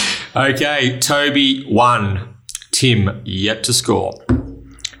 Okay, Toby 1. Tim yet to score.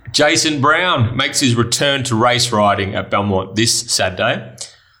 Jason Brown makes his return to race riding at Belmont this Saturday.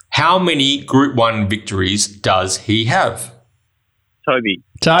 How many Group 1 victories does he have? Toby.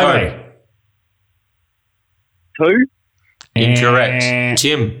 2. Incorrect.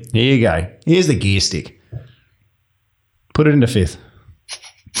 Tim. Here you go. Here's the gear stick. Put it into 5th.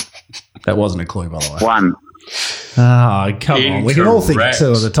 That wasn't a clue, by the way. 1. Oh, come on. We can all think of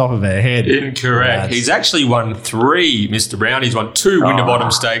 2 at the top of our head. Incorrect. He's actually won 3, Mr. Brown. He's won 2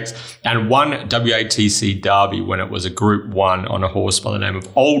 Winterbottom Stakes and 1 WATC Derby when it was a Group 1 on a horse by the name of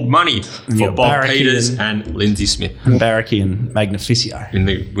Old Money for Bob Peters and Lindsay Smith. Barracky and Magnificio. In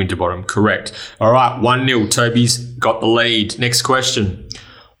the Winterbottom, correct. All right, 1-0. Toby's got the lead. Next question.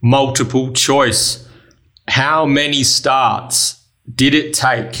 Multiple choice. How many starts did it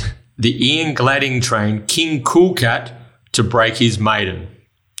take the Ian Gladding trained King Coolcat to break his maiden?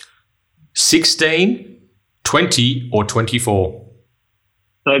 16, 20 or 24?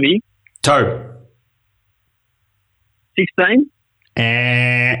 Toby. Tobe. 16.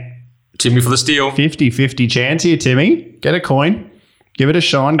 Timmy for the steal. 50-50 chance here, Timmy. Get a coin. Give it a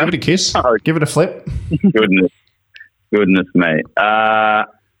shine. Give it a kiss. Give it a flip. Goodness me.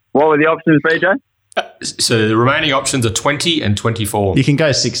 What were the options, BJ? So the remaining options are 20 and 24. You can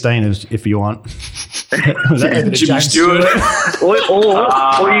go 16 if you want. Jimmy Stewart. or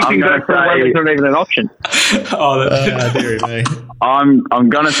you can go for one that's not even an option. Dear me. I'm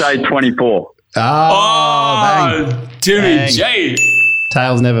going to say 24. Bang. Timmy J.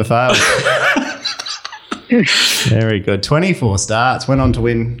 Tails never fail. Very good. 24 starts. Went on to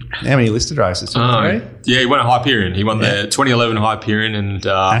win how many listed races? 23? Yeah, he won a Hyperion. He won the 2011 Hyperion and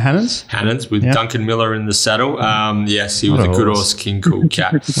Hannans with Duncan Miller in the saddle. Yes, he was a good horse, King Cool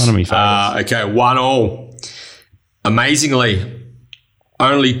Cat. One of my favourites. Okay, 1-1. Amazingly,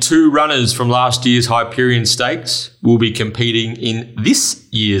 only 2 runners from last year's Hyperion Stakes will be competing in this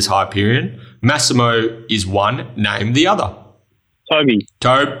year's Hyperion. Massimo is one. Name the other. Toby.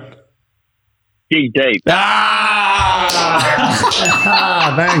 Tobe. Dig deep. Bang.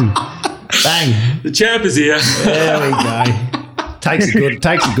 The champ is here. There we go. Takes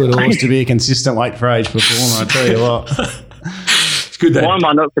a good horse to be a consistent weight for age performer, I tell you what. He's Good then. Why am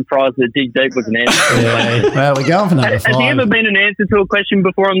I not surprised that Dig Deep was an answer? Well, we're going for number 5. Has he ever been an answer to a question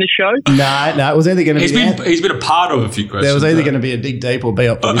before on this show? No, it was either going to be... He's been a part of a few questions. There was either going to be a Dig Deep or Be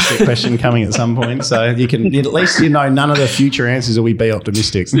Optimistic question coming at some point. So you can at least none of the future answers will be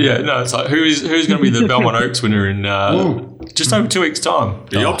Optimistic. Yeah, no, it's like who's going to be the Belmont Oaks winner in just over 2 weeks' time?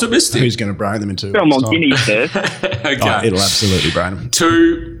 Be optimistic. Who's going to brain them in 2 weeks' Belmont time? Guinea, sir. Okay. Oh, it'll absolutely brain them.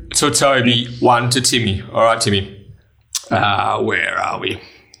 2 to Toby, 1 to Timmy. All right, Timmy. Where are we?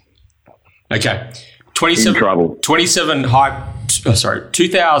 Okay.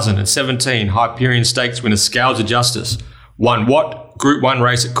 2017 Hyperion Stakes winner Scales of Justice won what Group 1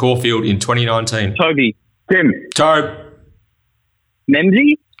 race at Caulfield in 2019? Toby. Tim. Tobe.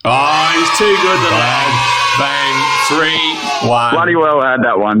 Memsey? Oh, he's too good, the lad. Bang. 3-1. Bloody well had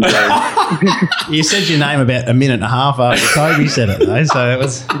that one. So. You said your name about a minute and a half after Toby said it, though, so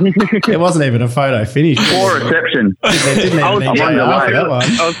it wasn't even a photo finish. Poor reception. I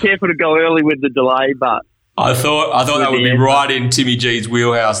was careful to go early with the delay, but I thought that would be right in Timmy G's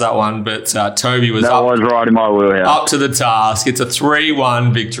wheelhouse, that one, but Toby was was right in my wheelhouse. Up to the task. It's a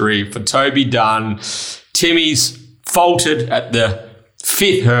 3-1 victory for Toby Dunn. Timmy's faltered at the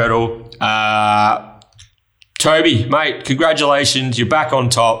 5th hurdle. Toby, mate, congratulations. You're back on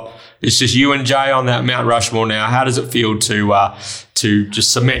top. It's just you and Jay on that Mount Rushmore now. How does it feel to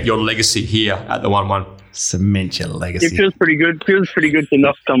just cement your legacy here at the 1-1? Cement your legacy. it feels pretty good. Feels pretty good to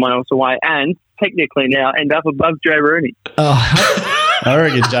knock someone else away and technically now end up above Jay Rooney. Oh, I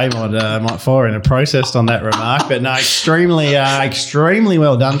reckon Jay might fire in a protest on that remark, but no, extremely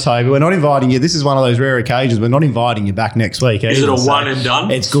well done, Toby. We're not inviting you. This is one of those rare occasions. We're not inviting you back next week. Is it a one and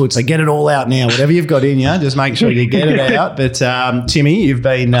done? It's good. So get it all out now. Whatever you've got in you, just make sure you get it out. But Timmy, you've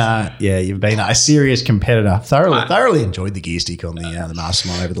been a serious competitor. Thoroughly enjoyed the gear stick on the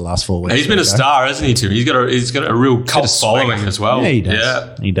mastermind over the last 4 weeks. He's been a star, hasn't he, Timmy? He's got a real cult following as well. Yeah, he does.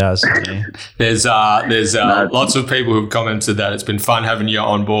 Yeah. He does. Yeah. There's lots of people who've commented that it's been fun having you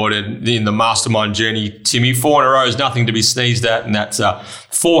on board and in the mastermind journey, Timmy. 4 in a row is nothing to be sneezed at, and that's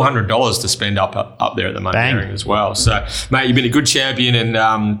 $400 to spend up there at the Mundaring as well. So, mate, you've been a good champion,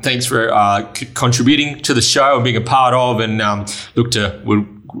 and thanks for contributing to the show and being a part of. And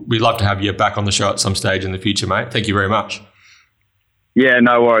we'd love to have you back on the show at some stage in the future, mate. Thank you very much. Yeah,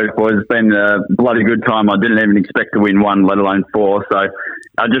 no worries, boys. It's been a bloody good time. I didn't even expect to win 1, let alone 4. So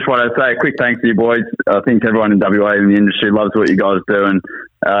I just want to say a quick thanks to you boys. I think everyone in WA in the industry loves what you guys do, and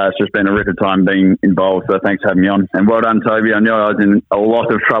it's just been a ripper time being involved. So thanks for having me on. And well done, Toby. I knew I was in a lot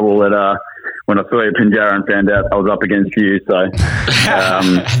of trouble when I saw you at Pinjarra and found out I was up against you. So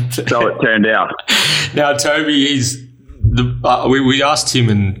so it turned out. Now, Toby, we asked him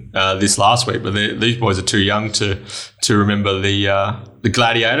in this last week, but these boys are too young to remember the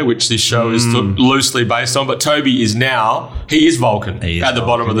Gladiator, which this show is loosely based on. But Toby is Vulcan at the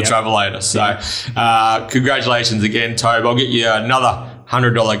bottom of the Travelator. So congratulations again, Toby. I'll get you another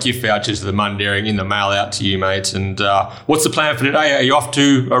 $100 gift vouchers to the Mundaring in the mail out to you, mate. And what's the plan for today? Are you off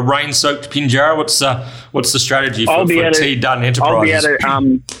to a rain-soaked Pinjarra? What's the strategy for T. Dunn Enterprises?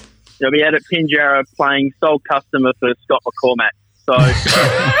 I'll be out at Pinjarra playing sole customer for Scott McCormack. So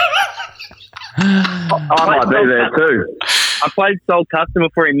I might be there too. I played sole customer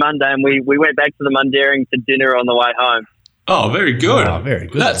for him Monday, and we went back to the Mundaring for dinner on the way home. Oh, very good. Oh, very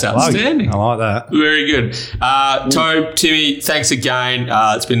good. That's outstanding. I like that. Very good. Tobe, Timmy, thanks again.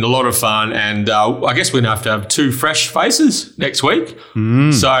 It's been a lot of fun, and I guess we're going to have 2 fresh faces next week.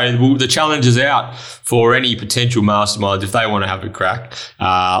 So the challenge is out for any potential masterminds. If they want to have a crack,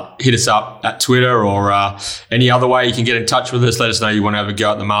 hit us up at Twitter or any other way you can get in touch with us. Let us know you want to have a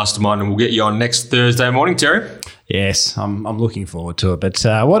go at the mastermind, and we'll get you on next Thursday morning, Terry. Yes, I'm looking forward to it. But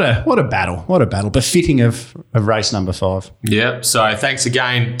what a battle, befitting of race number 5. Yeah. So thanks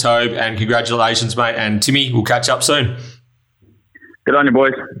again, Tobe, and congratulations, mate. And Timmy, we'll catch up soon. Good on you,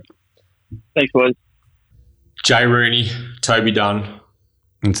 boys. Thanks, boys. Jay Rooney, Toby Dunn.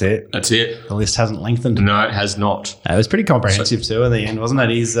 That's it. The list hasn't lengthened. No, it has not. It was pretty comprehensive too in the end, wasn't it?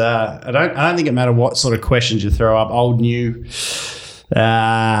 He's I don't think it mattered what sort of questions you throw up, old, new.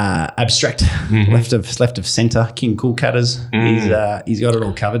 Abstract, left of centre, King Cool Cutters. He's got it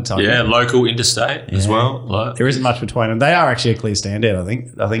all covered. Local, interstate as well. There isn't much between them. They are actually a clear standout.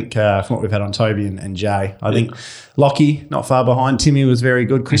 I think from what we've had on Toby and Jay, I think Lockie not far behind. Timmy was very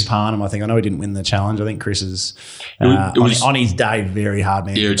good. Chris Parnham, I know he didn't win the challenge. I think Chris is on his day very hard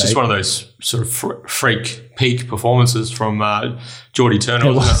man. Yeah, it's just one of those sort of freak peak performances from Geordie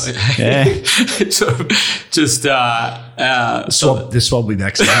Turner. It was. Yeah, sort of just the swab me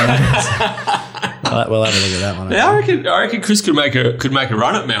back. We'll have a look at that one. Yeah, I reckon Chris could make a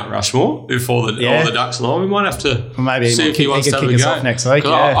run at Mount Rushmore if all the ducks along. We might have to see if he wants to have a go next week.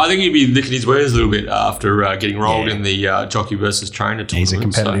 Yeah. I think he'd be licking his wounds a little bit after getting rolled in the jockey versus trainer tournament. He's a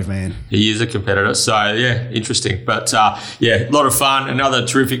competitive man. He is a competitor. So yeah, interesting. But a lot of fun. Another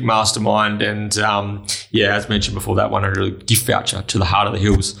terrific mastermind, and as mentioned before, that $100 gift voucher to the Heart of the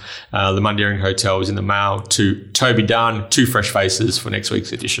Hills. The Mundaring Hotel is in the mail to Toby Dunn. 2 fresh faces for next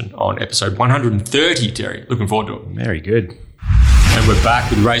week's edition on episode 130, Terry. Looking forward to it. Very good. And we're back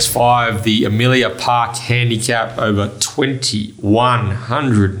with race 5, the Amelia Park Handicap over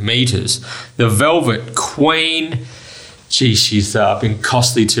 2,100 metres. The Velvet Queen. Gee, she's been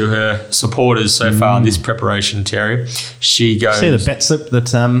costly to her supporters so far in this preparation, Terry. She goes... See the bet slip that...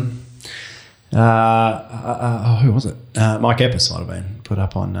 who was it? Mike Epps might have been put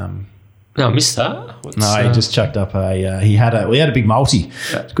up on... No, I missed that. He just chucked up we had a big multi.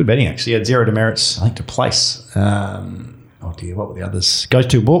 It's good betting actually. He had 0 demerits, I think, to place. What were the others? Goes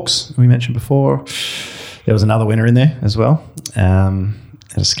 2 books, we mentioned before. There was another winner in there as well.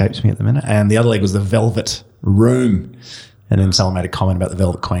 It escapes me at the minute. And the other leg was the Velvet Room. And then someone made a comment about the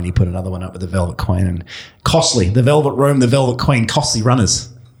Velvet Queen. He put another one up with the Velvet Queen. And costly, the Velvet Room, the Velvet Queen, costly runners.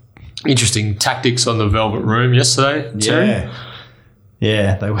 Interesting tactics on the Velvet Room yesterday, Terry.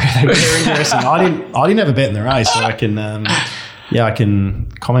 Yeah, they were interesting. I didn't have a bet in the race, so I can I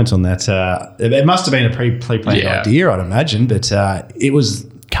can comment on that. It must have been a pre-planned idea, I'd imagine, but it was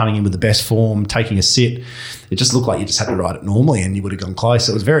coming in with the best form, taking a sit. It just looked like you just had to ride it normally and you would have gone close.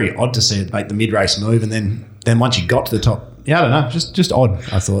 So it was very odd to see it make the mid-race move, and then once you got to the top, I don't know, just odd,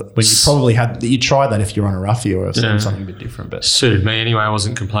 I thought. When you probably you tried that if you're on a roughie or something a bit different. But suited me anyway, I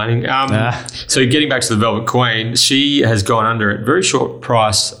wasn't complaining. So getting back to the Velvet Queen, she has gone under at very short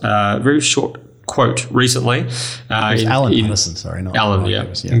price, very short quote recently. Alan Allison, sorry. Not Alan, yeah.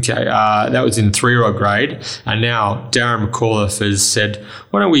 Okay, that was in 3-year-old grade. And now Darren McAuliffe has said,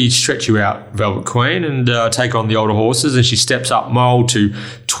 why don't we stretch you out, Velvet Queen, and take on the older horses? And she steps up mole to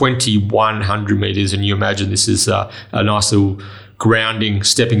 2,100 metres. And you imagine this is a nice little grounding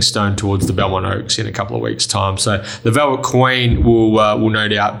stepping stone towards the Belmont Oaks in a couple of weeks' time. So the Velvet Queen will no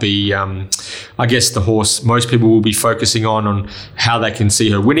doubt be, I guess, the horse most people will be focusing on how they can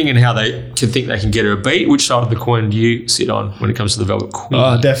see her winning and how they can think they can get her beat. Which side of the coin do you sit on when it comes to the Velvet Queen?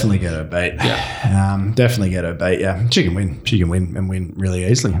 Oh, definitely get her beat. Yeah. Definitely get her beat, yeah. She can win and win really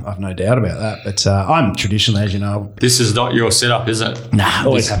easily. I've no doubt about that. But I'm traditionally, as you know... This is not your setup, is it? Nah,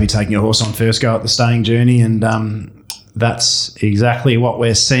 always happy taking a horse on first go at the staying journey, and... that's exactly what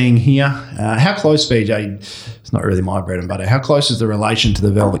we're seeing here. How close, BJ, it's not really my bread and butter, how close is the relation to the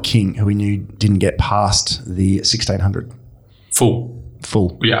Velvet King, who we knew didn't get past the 1,600? Full.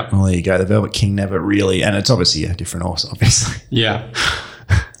 Yeah. Well, there you go. The Velvet King never really, and it's obviously a different horse, obviously. Yeah.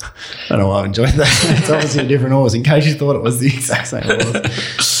 I don't know why I enjoyed that. It's obviously a different horse, in case you thought it was the exact same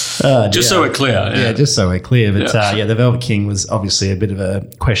horse. Just so we're clear. Yeah, just so we're clear. But the Velvet King was obviously a bit of a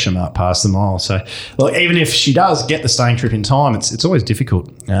question mark past the mile. So, look, even if she does get the staying trip in time, it's always difficult.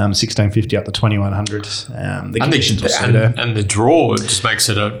 1,650 up to 2,100. The conditions will suit her. And the draw just makes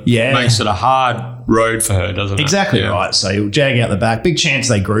it a hard road for her, doesn't it? Exactly right. So you'll jag out the back. Big chance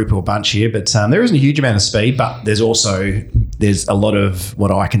they group or bunch here, but there isn't a huge amount of speed, but there's a lot of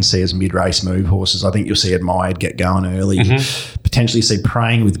what I can see as mid-race move horses. I think you'll see Admired get going early. Potentially see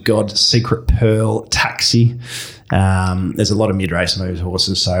Praying with God, Secret Pearl, Taxi. There's a lot of mid-race moves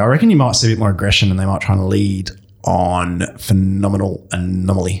horses. So I reckon you might see a bit more aggression, and they might try and lead on Phenomenal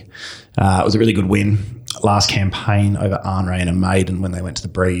Anomaly. It was a really good win last campaign over Arnray and a Maiden when they went to the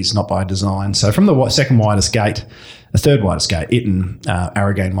Breeze, not by design. So from the second widest gate, the third widest gate, it and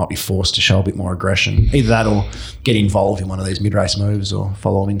Arrogane might be forced to show a bit more aggression. Either that or get involved in one of these mid-race moves or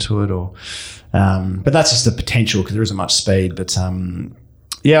follow them into it. But that's just the potential because there isn't much speed. But, I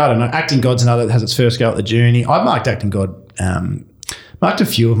don't know. Acting God's another that has its first go at the journey. I've marked Acting God. Marked a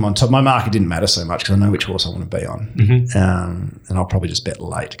few of them on top. My marker didn't matter so much because I know which horse I want to be on. And I'll probably just bet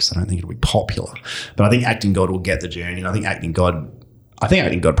late because I don't think it'll be popular. But I think Acting God will get the journey. And I think Acting God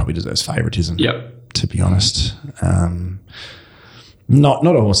probably deserves favouritism. Yep. To be honest. Not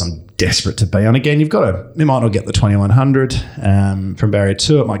a horse I'm desperate to be on. Again, it might not get the 2,100 from barrier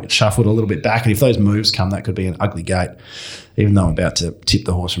 2. It might get shuffled a little bit back. And if those moves come, that could be an ugly gate, even though I'm about to tip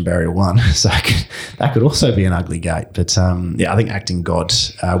the horse from barrier 1. So that could also be an ugly gate. But, I think Acting God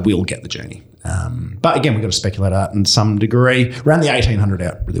will get the journey. But again, we've got to speculate out in some degree. Ran the 1,800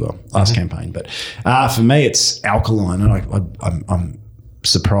 out really well last campaign. But for me, it's Alkaline. And I'm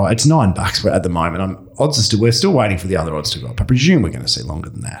surprised. It's $9 at the moment. We're still waiting for the other odds to go up. I presume we're going to see longer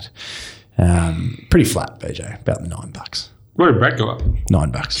than that. Pretty flat, BJ, about $9. Where did Brad go up?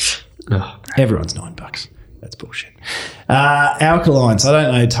 $9. Oh, Everyone's $9. That's bullshit. Alkaline. So I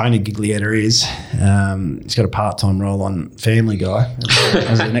don't know who Tony Giglietta is. He's got a part-time role on Family Guy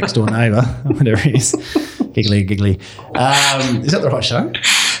as a next-door neighbour, whatever it is. Giggly. Is that the right show?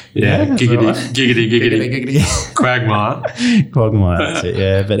 Yeah, giggity, right. giggity. Quagmire, that's it,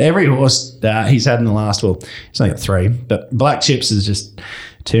 yeah. But every horse he's had in the last, well, he's only got 3, but Black Chips has just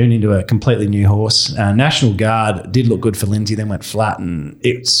turned into a completely new horse. National Guard did look good for Lindsay, then went flat, and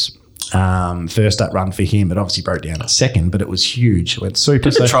it's first up run for him, but obviously broke down at second, but it was huge. It went super.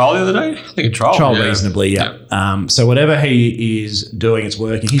 Did a trial the other day? I think a trial. Reasonably, yeah. So whatever he is doing, it's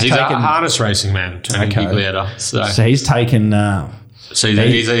working. He's taken a harness racing man, Tony Giglietta. So he's taken... So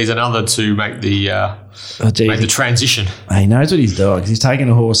he's another to make the transition. He knows what he's doing because he's taken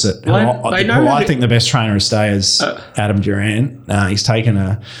a horse that I think the best trainer of stay is Adam Duran. He's taken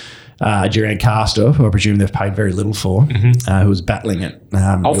a Duran Castor, who I presume they've paid very little for, who was battling it.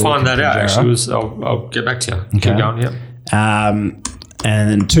 I'll find that out. Actually, I'll get back to you. Okay. Keep going. Yeah.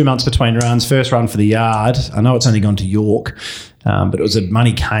 And 2 months between runs. First run for the yard. I know it's only gone to York. But it was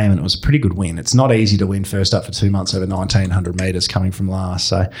money came and it was a pretty good win. It's not easy to win first up for 2 months over 1,900 metres coming from last.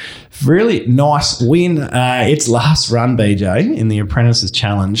 So really nice win. Its last run, BJ, in the Apprentices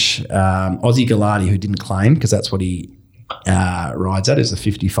Challenge, Aussie Galati, who didn't claim because that's what he rides at, is a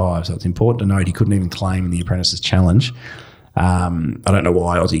 55. So it's important to note he couldn't even claim in the Apprentices Challenge. I don't know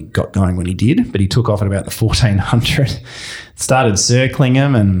why Aussie got going when he did, but he took off at about the 1,400, started circling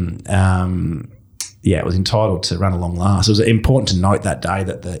him and... it was entitled to run along last. It was important to note that day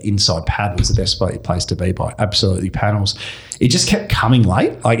that the inside pad was the best place to be by absolutely panels. It just kept coming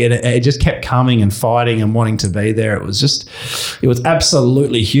late. Like it just kept coming and fighting and wanting to be there. It was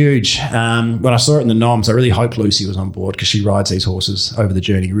absolutely huge. When I saw it in the noms, I really hope Lucy was on board because she rides these horses over the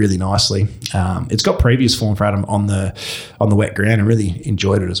journey really nicely. It's got previous form for Adam on the wet ground and really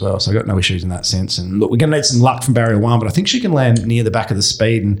enjoyed it as well. So I got no issues in that sense. And look, we're going to need some luck from barrier 1, but I think she can land near the back of the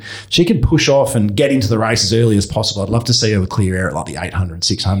speed and she can push off and get into the race as early as possible. I'd love to see her with clear air at like the 800,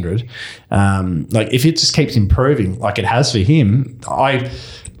 600. If it just keeps improving like it has for him, I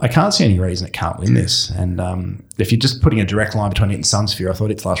can't see any reason it can't win this. And if you're just putting a direct line between it and Sunsphere, I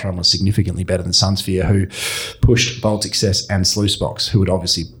thought its last run was significantly better than Sunsphere, who pushed Bold Success and Sluicebox, who would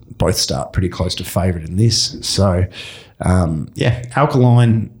obviously both start pretty close to favourite in this. So,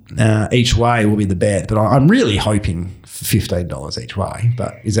 Alkaline each way will be the bet, but I'm really hoping for $15 each way.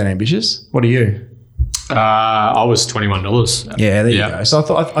 But is that ambitious? What are you? I was $21. Yeah, there you go. So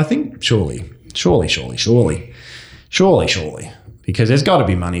I think surely, because there's got to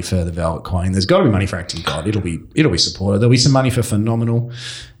be money for the Velvet Queen. There's got to be money for Acting God. It'll be supported. There'll be some money for Phenomenal.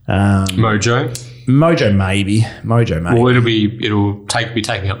 Mojo maybe. Well, it'll be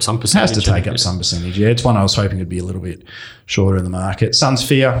taking up some percentage. Has to take up some percentage. Yeah, it's one I was hoping would be a little bit shorter in the market.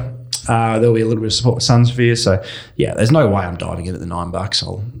 Sunsphere. There'll be a little bit of support for Sunsphere. So, yeah, there's no way I'm diving in at the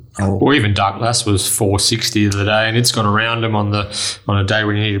 $9. Or even Dark Lass was $4.60 the other day, and it's gone around them on a day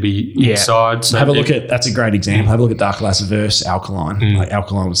when you need to be inside. So have a look at that's a great example. Have a look at Dark Lass versus Alkaline. Like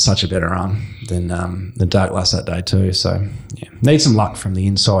Alkaline was such a better run than Dark Lass that day too. So yeah, need some luck from the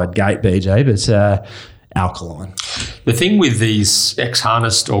inside gate, BJ, but Alkaline. The thing with these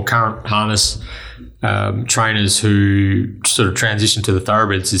ex-harnessed or current harness trainers who sort of transition to the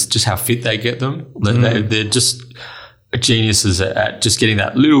thoroughbreds is just how fit they get them. They're just geniuses at just getting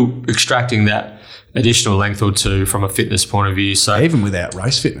extracting that additional length or two from a fitness point of view. So even without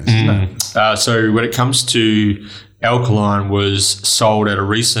race fitness, isn't it? So when it comes to Alkaline, was sold at a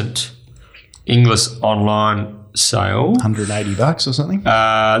recent English online sale, $180 or something.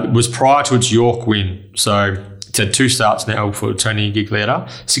 Was prior to its York win. So it's had 2 starts now for Tony Giglietta,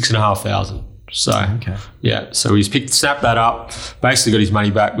 6,500. So, so he's snapped that up, basically got his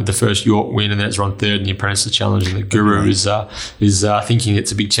money back with the first York win, and then it's run third in the Apprentices Challenge, and the Guru is thinking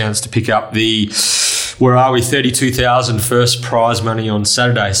it's a big chance to pick up the, 32,000 first prize money on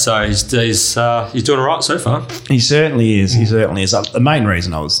Saturday. So he's doing all right so far. He certainly is. The main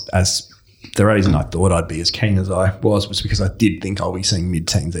reason the reason I thought I'd be as keen as I was because I did think I'll be seeing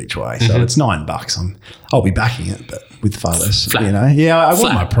mid-teens each way. So it's $9. I'll be backing it, but with far less, Flat. you know. Yeah, I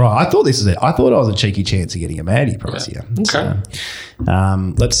want my prize. I thought I thought I was a cheeky chance of getting a Maddie prize here. Okay. So,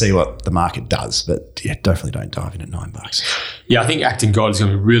 let's see what the market does, but yeah, definitely don't dive in at $9. Yeah, I think Acting God is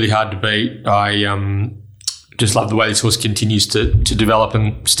going to be really hard to beat. I just love the way this horse continues to develop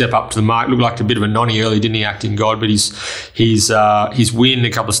and step up to the mark. Looked like a bit of a nonny early, didn't he, Acting God? But his win a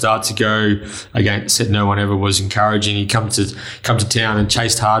couple of starts ago against Said No One Ever was encouraging. He come to town and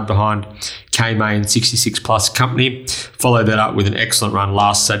chased hard behind K-May and 66 Plus Company. followed that up with an excellent run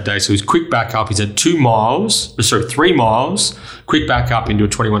last Saturday. So he's quick back up. He's had 3 miles, quick back up into a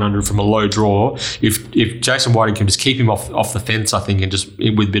 2100 from a low draw. If Jason Whiting can just keep him off the fence, I think, and just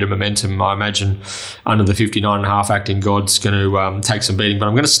with a bit of momentum, I imagine under the 59.5 Acting God's going to take some beating. But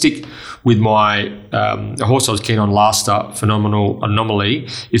I'm going to stick with my a horse I was keen on last start, Phenomenal Anomaly.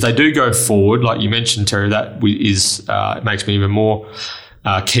 If they do go forward, like you mentioned, Terry, that is it makes me even more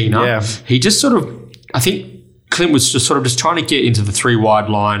keener. Yeah. He just sort of, I think Clint was just sort of just trying to get into the 3 wide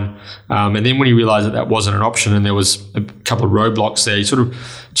line, and then when he realised that wasn't an option and there was a couple of roadblocks there, he sort of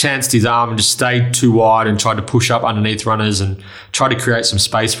chanced his arm and just stayed too wide and tried to push up underneath runners and tried to create some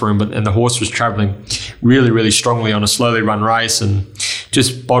space for him. And the horse was travelling really, really strongly on a slowly run race and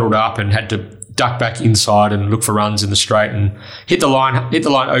just bottled up and had to duck back inside and look for runs in the straight and hit the line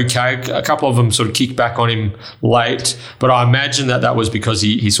okay. A couple of them sort of kicked back on him late, but I imagine that was because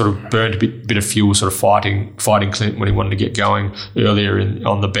he sort of burned a bit of fuel sort of fighting Clint when he wanted to get going earlier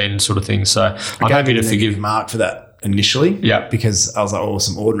on the bend sort of thing. So I'm happy to forgive Mark for that initially. Yeah. Because I was like,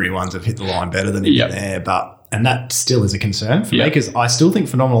 some ordinary ones have hit the line better than him there, and that still is a concern for me because I still think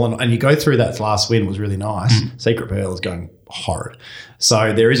Phenomenal, and you go through that last win was really nice. Secret Pearl is going horrid.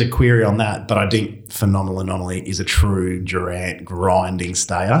 So there is a query on that, but I think Phenomenal Anomaly is a true Durant grinding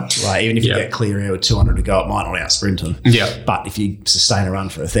stayer. Like even if you get clear air with 200 to go, it might not out-sprint him. Yeah. But if you sustain a run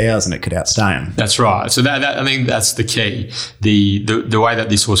for 1,000, it could outstay him. That's right. So that I think that's the key. The way that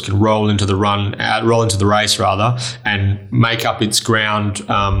this horse can roll into the race rather, and make up its ground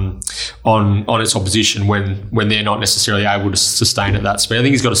on its opposition when they're not necessarily able to sustain at that speed. I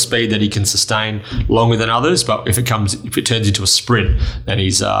think he's got a speed that he can sustain longer than others, but if it turns into a sprint, then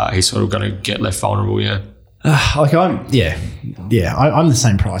he's sort of going to get left vulnerable. I'm the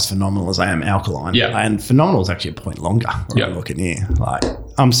same price Phenomenal as I am Alkaline. Yeah. And Phenomenal is actually a point longer. I'm looking here. Like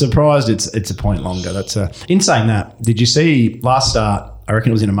I'm surprised it's a point longer. In saying that, did you see last start? I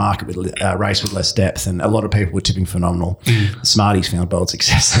reckon it was in a market with a race with less depth, and a lot of people were tipping Phenomenal. Smarties found bold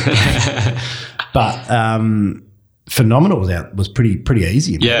success, but Phenomenal was pretty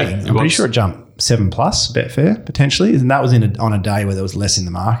easy. I'm pretty sure it jumped 7+ Betfair potentially, and that was on a day where there was less in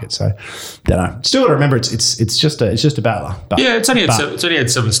the market. So, don't know. Still got to remember it's just a battler. But, it's only had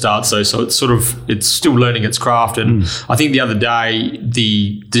 7 starts though, so it's still learning its craft. And I think the other day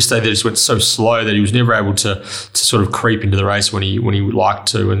they just went so slow that he was never able to sort of creep into the race when he would like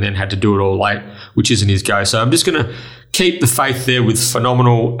to, and then had to do it all late, which isn't his go. So I'm just going to keep the faith there with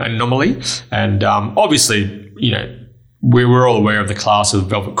Phenomenal Anomaly, and obviously we're all aware of the class of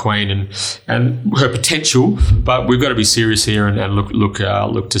Velvet Queen and her potential, but we've got to be serious here and look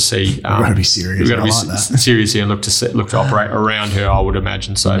to see. We've got to be serious. We've got to be serious here and look to operate around her. I would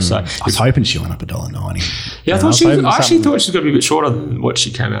imagine so. So I was hoping she went up $1.90. Yeah, I actually thought she was going to be a bit shorter than what she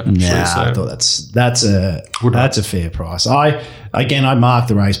came out. I thought that's a fair price. I marked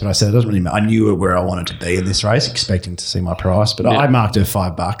the race, but I said it doesn't really matter. I knew where I wanted to be in this race, expecting to see my price, but I marked her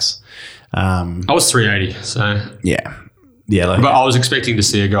 $5. I was 380. So yeah, but I was expecting to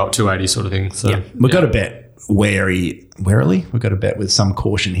see her go up 280 sort of thing. So we've got to bet warily. We've got to bet with some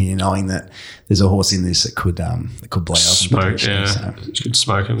caution here, knowing that there's a horse in this that could blow up. Smoke, yeah. So. She could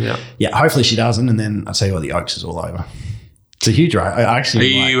smoke him, yeah. Yeah, hopefully she doesn't, and then I'll tell you what, the Oaks is all over. It's a huge race. Are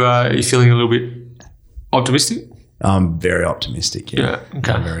you feeling a little bit optimistic? I'm very optimistic, yeah.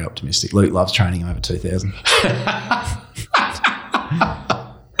 Okay. I'm very optimistic. Luke loves training him over 2,000.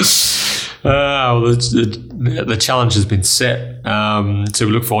 The challenge has been set, so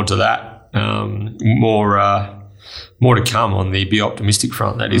we look forward to that. More to come on the Be Optimistic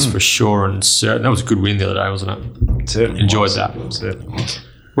front, that is for sure and certain. That was a good win the other day, wasn't it? Certainly enjoyed that. Certainly was.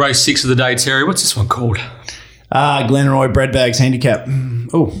 Race 6 of the day, Terry. What's this one called? Glenroy Breadbags Handicap.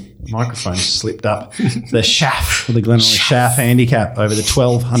 Oh, microphone slipped up. The Shaff, the Glenroy Shaff Handicap over the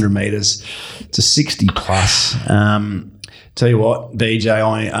 1,200 metres to 60+. Tell you what, BJ,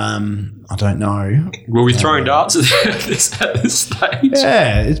 I don't know. Will we throwing darts at this stage?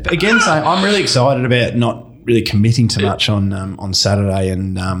 Yeah, again, saying I'm really excited about not really committing too much on Saturday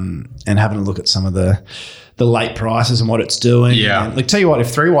and having a look at some of the late prices and what it's doing. Yeah. And, tell you what, if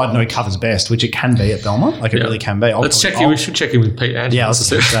 3 wide no covers best, which it can be at Belmont, it really can be. We should check in with Pete Anderson. Yeah, I was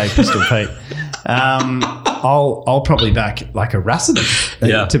going to say Pistol Pete. I'll probably back like a Racing.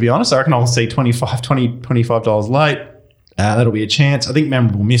 To be honest, I reckon I'll see $25 late. That'll be a chance. I think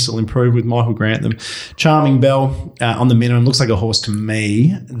Memorable Miss will improve with Michael Grantham. Charming Bell on the minimum. Looks like a horse to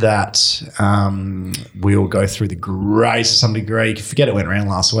me that will go through the grace to some degree. Forget it went around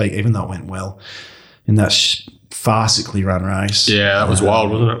last week, even though it went well in that farcically run race. Yeah, that was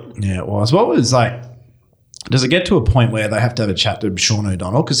wild, wasn't it? Yeah, it was. What was does it get to a point where they have to have a chat to Sean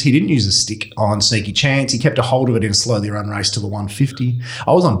O'Donnell? Because he didn't use a stick on Sneaky Chance. He kept a hold of it in a slowly run race to the 150.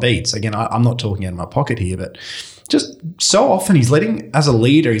 I was on beats. Again, I'm not talking out of my pocket here, but just so often he's letting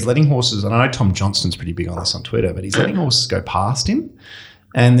horses, and I know Tom Johnston's pretty big on this on Twitter, but he's letting horses go past him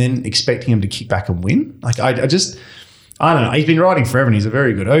and then expecting him to kick back and win. Like I don't know. He's been riding forever, and he's a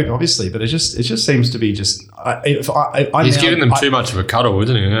very good oak, obviously. But it just seems to be just. He's giving them too much of a cuddle,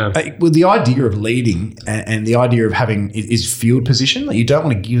 isn't he? Yeah. Well, the idea of leading and the idea of having is field position. Like you don't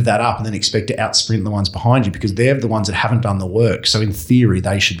want to give that up and then expect to outsprint the ones behind you, because they're the ones that haven't done the work. So in theory,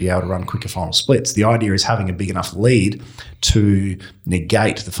 they should be able to run quicker final splits. The idea is having a big enough lead to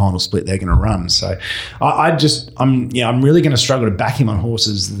negate the final split they're going to run. So I'm really going to struggle to back him on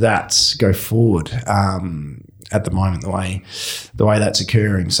horses that go forward. At the moment, the way that's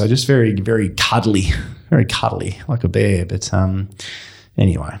occurring, so just very, very cuddly, like a bear. But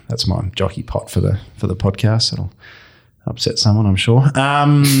anyway, that's my jockey pot for the podcast. It'll upset someone, I'm sure.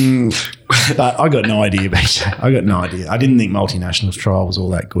 But I got no idea, BJ. I got no idea. I didn't think Multinationals trial was all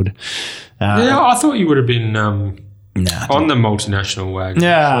that good. I thought you would have been on the multinational wagon.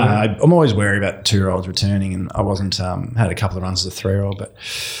 Yeah, I'm always wary about 2-year-olds returning, and I wasn't. Had a couple of runs as a 3-year-old, but.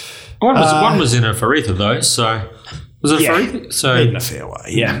 One was in a Faritha though, so was it a Faritha? So in a fair way,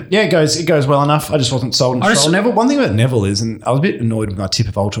 yeah. It goes well enough. I just wasn't sold on trial. Neville. One thing about Neville is, and I was a bit annoyed with my tip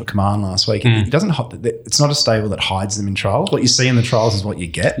of Ultimate Command last week. It doesn't. It's not a stable that hides them in trials. What you see in the trials is what you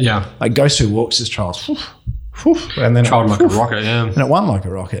get. Yeah, like Ghost Who Walks his trials, and then tried like a rocket. Yeah, and it won like a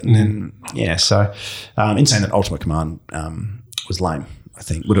rocket, and then So, in saying that, Ultimate Command was lame. I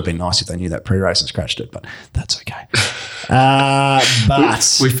think would have been nice if they knew that pre-race and scratched it, but that's okay.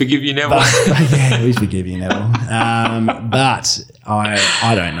 But we forgive you, Neville. We forgive you, Neville. But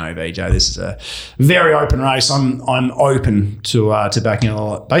I don't know, BJ. This is a very open race. I'm open to backing a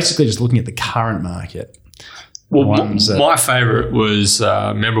lot. Basically, just looking at the current market. Well, my favourite was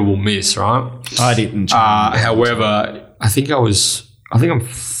Memorable Miss, right? I didn't. However, I think I'm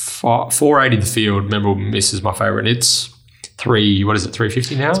 480 the field. Memorable Miss is my favourite. It's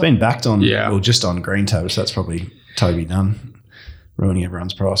 350 now? It's been backed on, just on Green Tab, so that's probably Toby Dunn ruining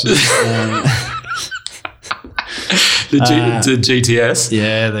everyone's prices. The GTS?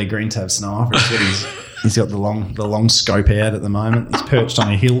 Yeah, the Green Tab sniper. He's got the long scope out at the moment. He's perched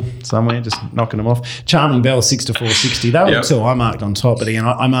on a hill somewhere, just knocking them off. Charming Bell, 6 to 460. That was the two I marked on top, but again,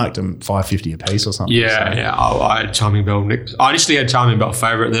 I marked them 550 a piece or something. Yeah. I had Charming Bell. I initially had Charming Bell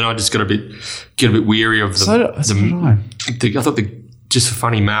favourite, then I just get a bit weary of I thought just a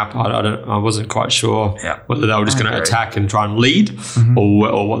funny map. I wasn't quite sure whether they were just going to attack and try and lead,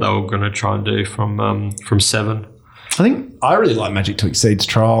 or what they were going to try and do from 7. I think I really like Magic to Exceed's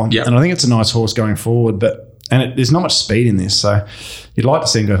trial, and I think it's a nice horse going forward. There's not much speed in this, so I'd like to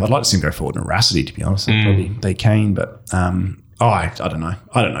see him go forward in Rhapsody. To be honest, I'd probably be keen, but I don't know.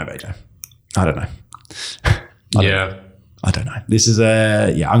 I don't know, BJ. I don't know. I don't know. This is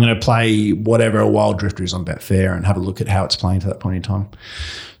I'm going to play whatever a Wild Drifter is on Betfair and have a look at how it's playing to that point in time.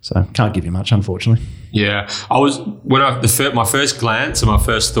 So can't give you much, unfortunately. Yeah, my first glance and my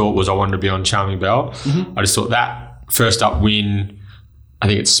first thought was I wanted to be on Charming Bell. I just thought that first up win, I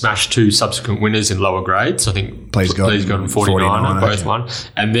think it smashed 2 subsequent winners in lower grades. I think Please God and 49 and both won.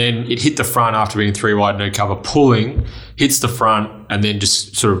 And then it hit the front after being 3 wide, no cover, pulling, hits the front, and then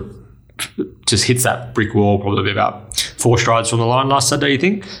just sort of just hits that brick wall, probably about 4 strides from the line last Saturday, you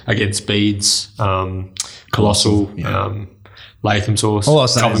think, against Beads, Colossal, Latham's horse. All I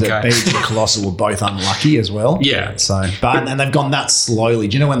was saying is that Beads and Colossal were both unlucky as well. Yeah. And they've gone that slowly.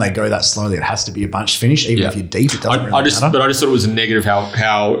 Do you know when they go that slowly, it has to be a bunch finish, even if you're deep, it doesn't really matter. But I just thought it was a negative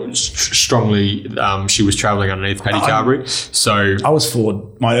how strongly she was travelling underneath Paddy Carberry. So I was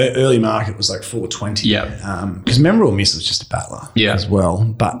my early market was like 420. Yeah. Because Memorable Miss was just a battler as well.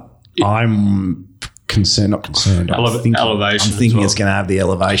 But I'm not concerned. Elevation. I'm thinking it's going to have the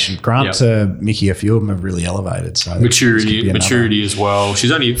elevation. Grant to Mickey, a few of them have really elevated. So maturity as well.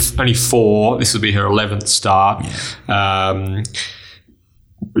 She's only 4. This will be her 11th start. Yeah.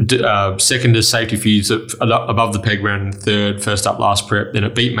 Second is Safety Fuse above the peg round, third, first up last prep. Then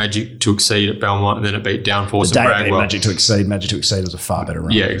it beat Magic to Exceed at Belmont, and then it beat Downforce at Bragwell. Magic to Exceed was a far better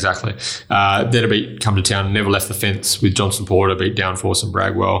run. Yeah, exactly. Then it beat Come to Town, Never Left the Fence with Johnson Porter, beat Downforce and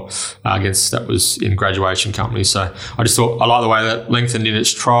Bragwell. That was in Graduation Company. So I just thought I like the way that lengthened in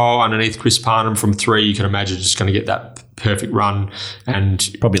its trial underneath Chris Parnham from 3. You can imagine just going to get that perfect run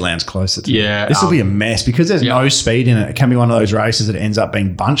and probably lands closer to it. This will be a mess because there's no speed in it. It can be one of those races that ends up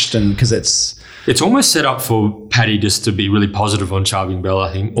being bunched, and because it's almost set up for Paddy just to be really positive on Charming Bell,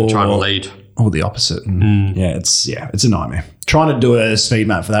 I think, trying to lead. the opposite. And it's a nightmare. Trying to do a speed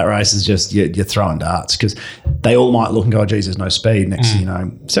map for that race is just you're throwing darts because they all might look and go, geez, there's no speed. Next thing you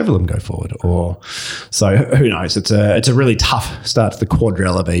know, several of them go forward. So who knows? It's a really tough start to the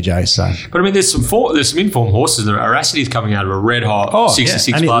quadrella, BJ. So, but I mean, there's some informed horses. Aracity's coming out of a red hot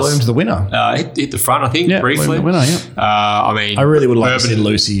 66 and plus. it loomed the winner. Hit the front, I think, briefly. The winner, I mean, I really would like to see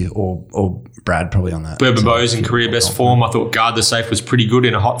Lucy or Brad probably on that. Bourbon Bow's in career best form. I thought Guard the Safe was pretty good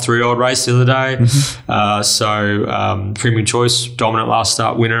in a hot 3-year-old race the other day. Premium Choice, dominant last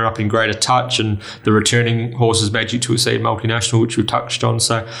start winner up in Greater Touch, and the returning horses Magic to Exceed Multinational, which we touched on.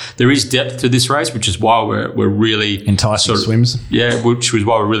 So there is depth to this race, which is why we're really enticing swims. Yeah, which was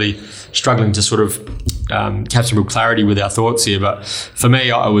why we're really struggling to sort of have some real clarity with our thoughts here. But for me,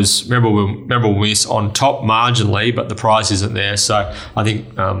 I was memorable miss on top marginally, but the prize isn't there. So I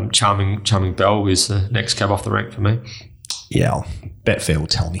think Charming Bell is the next cab off the rank for me. Yeah, Betfair will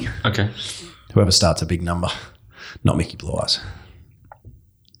tell me. Okay. Whoever starts a big number, not Mickey Blue Eyes.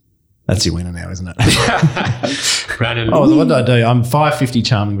 That's your winner now, isn't it? What did I do? I'm $5.50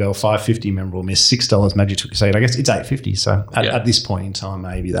 Charming Bell, $5.50 Memorable Miss, $6 Magic to Exceed. I guess it's $8.50. So at this point in time,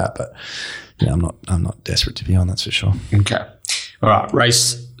 maybe that. But yeah, I'm not desperate to be on. That's for sure. Okay. All right.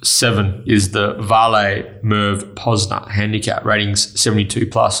 Race 7 is the Vale Merv Posner handicap, ratings 72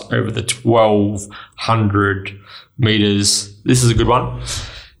 plus over the 1,200 meters. This is a good one.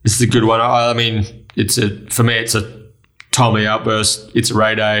 I mean, for me, it's a timely outburst. It's a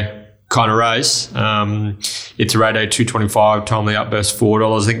Ray Day kind of race. It's a Ray Day 225, timely outburst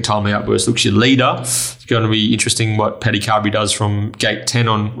 $4. I think timely outburst looks your leader. It's going to be interesting what Paddy Carby does from gate 10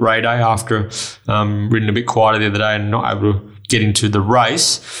 on Ray Day after ridden a bit quieter the other day and not able to get into the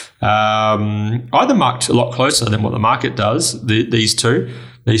race. Either marked a lot closer than what the market does, these two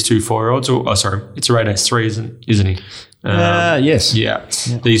 4-year-olds. It's a Ray Day 3, isn't he? Yes. Yeah.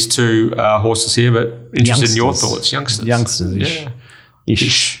 These two horses here, but interested in your thoughts. Youngsters-ish. Yeah.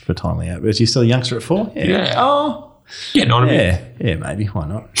 Ish for timely out. But you still a youngster at 4? Yeah. Oh. Getting on a bit. Yeah, maybe. Why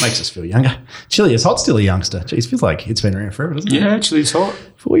not? Makes us feel younger. Chili is Hot still a youngster. Geez, feels like it's been around forever, doesn't it? Yeah, Chili is Hot.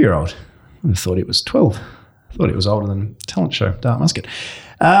 4-year-old. I would have thought it was 12. I thought it was older than Talent Show, Dart Musket.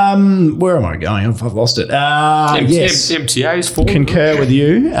 Where am I going? I've lost it. Yes. MTA is 4. Concur with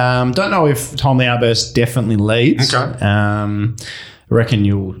you. Don't know if Timely Outburst definitely leads. Okay. I reckon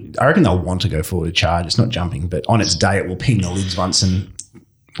they'll want to go forward to charge. It's not jumping, but on its day it will ping the lids once and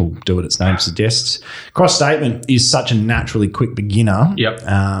will do what its name suggests. Cross Statement is such a naturally quick beginner. Yep.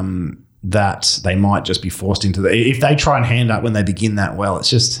 That they might just be forced into if they try and hand up when they begin that well, it's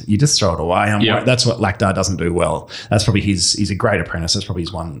just you just throw it away. That's what Lactar doesn't do well. That's probably he's a great apprentice. That's probably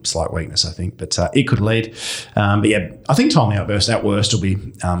his one slight weakness, I think. But it could lead. But yeah, I think Timely Outburst at worst will be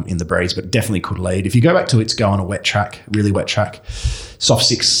in the breeze, but definitely could lead. If you go back to its go on a wet track, really wet track, soft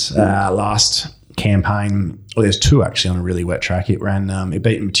 6 last campaign. Well, there's 2 actually on a really wet track. It ran, it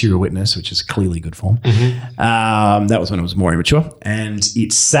beat Material Witness, which is clearly good form. That was when it was more immature. And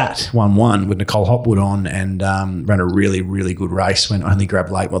it sat 1-1 with Nicole Hopwood on and ran a really, really good race. Went only grabbed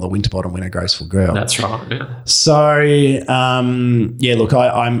late while the Winterbottom winner, Graceful Girl. That's right, yeah. So, look,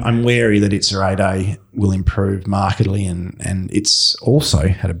 I'm wary that It's a Ray Day will improve markedly and it's also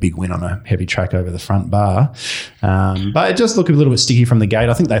had a big win on a heavy track over the front bar. But it just looked a little bit sticky from the gate.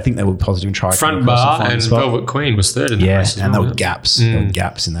 I think they were positive and tried. Front bar and Velvet Queen was third in the race. And there were gaps. There were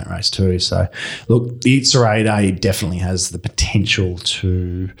gaps in that race too. So, look, the It's a Ray Day definitely has the potential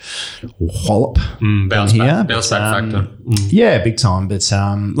to wallop bounce back factor. Yeah, big time. But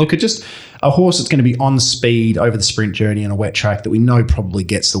look, it's just a horse that's going to be on speed over the sprint journey on a wet track that we know probably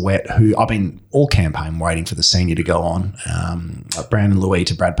gets the wet, who I've been all campaign waiting for the senior to go on. Brandon Louis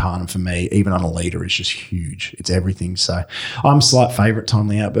to Brad Parnham for me, even on a leader, is just huge. It's everything. So I'm slight favourite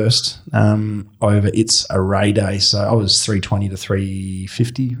Timely Outburst over It's a Ray Day. So I was 320 to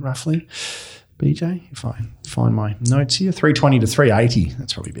 350 roughly. BJ, if I find my notes here, 320 to 380.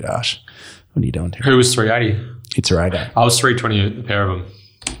 That's probably a bit harsh. What are you doing, Terry? Who was 380? It's a Ray Day. I was 320 a pair of them.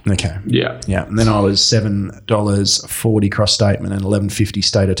 Okay. Yeah. And then I was $7.40 Cross Statement and $11.50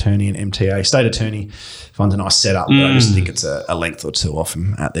 State Attorney and MTA. State Attorney finds a nice setup, but I just think it's a length or two off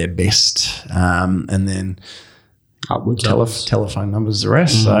them at their best. And then telephone numbers the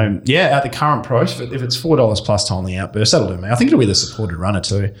rest. So, yeah, at the current price, if it's $4 plus Timely Outburst, that'll do me. I think it'll be the supported runner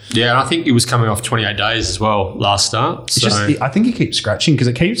too. Yeah, and I think it was coming off 28 days as well last start. I think it keeps scratching because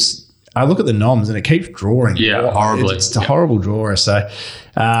it keeps... I look at the noms and it keeps drawing. Yeah, horribly. It's a horrible drawer. So,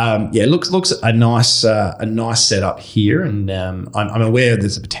 it looks a nice setup here, and I'm aware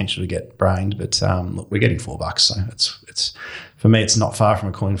there's a potential to get brained, but look, we're getting $4, so it's for me, it's not far from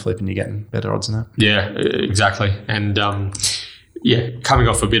a coin flip, and you're getting better odds than that. Yeah, exactly. And coming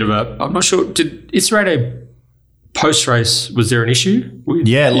off a bit of a, I'm not sure, did Israel post-race, was there an issue?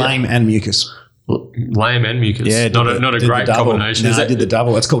 Lame and mucus. Lame and mucus. Yeah, not a great combination. No, I did the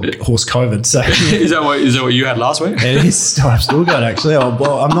double. It's called horse COVID. So is that what you had last week? It is. I've still got actually.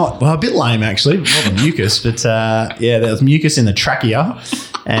 Well, I'm not. Well, a bit lame actually, more than mucus. But there was mucus in the trachea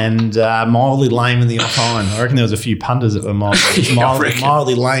and mildly lame in the off hind. I reckon there was a few punters that were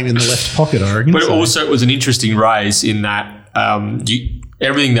mildly lame in the left pocket. I reckon. But also, it was an interesting race in that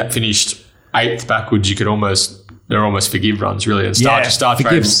everything that finished 8th backwards, they're almost forgive runs, really. And Star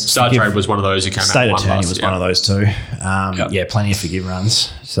Trade was one of those who came State out of Attorney was one of those too. Yep. Plenty of forgive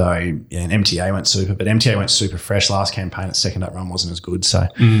runs. So, and MTA went super, but MTA went super fresh. Last campaign, its second up run wasn't as good. So,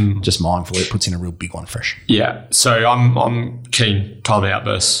 just mindful it puts in a real big one fresh. Yeah. So I'm keen. Time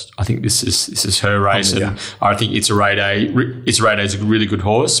Outburst. I think this is her race, and I think It's a Ray Day. It's a Ray Day is a really good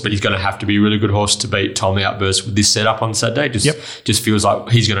horse, but he's going to have to be a really good horse to beat Time Outburst with this setup on Saturday. Just feels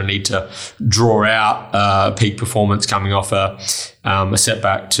like he's going to need to draw out peak performance coming off a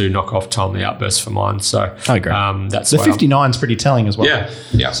setback to knock off Time the Outburst for mine. So I agree. That's the 59 is pretty telling as well. Yeah.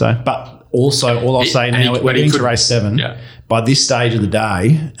 So, but also all I'll say now, we're getting to race 7. Yeah. By this stage of the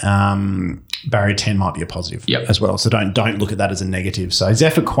day, barrier 10 might be a positive as well. So don't look at that as a negative. So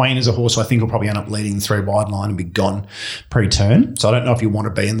Zephyr Queen is a horse who I think will probably end up leading the 3 wide line and be gone pre-turn. So I don't know if you want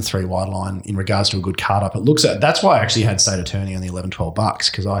to be in the 3 wide line in regards to a good card up. That's why I actually had State Attorney on the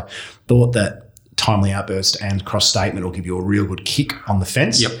 $11-12 because I thought that Timely Outburst and Cross Statement will give you a real good kick on the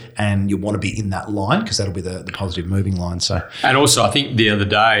fence, and you want to be in that line because that'll be the positive moving line. So, and also I think the other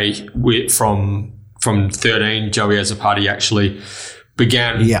day from 13, Joey as a party actually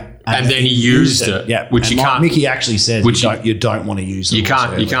began, and then he used it, which and you can't. Mickey actually says you don't want to use. You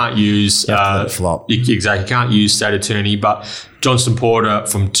can't use flop. Exactly, you can't use State Attorney, but Johnston Porter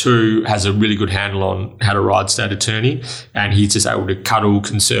from 2 has a really good handle on how to ride State Attorney, and he's just able to cuddle,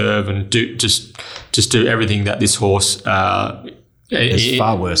 conserve, and do everything that this horse. There's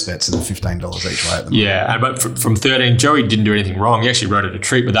far worse bets than the $15 each way at the moment. Yeah, but from 13, Joey didn't do anything wrong. He actually rode it a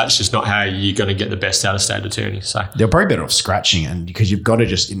treat, but that's just not how you're going to get the best out of State Attorney. So they're probably better off scratching, and because you've got to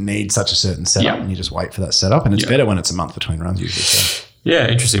you need such a certain setup, and you just wait for that setup, and it's better when it's a month between runs usually. So.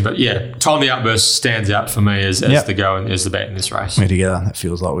 Yeah, interesting. But Time the Outburst stands out for me as the go and as the bet in this race. We're together. That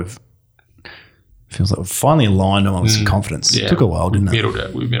feels like we've finally aligned on some confidence. It took a while, didn't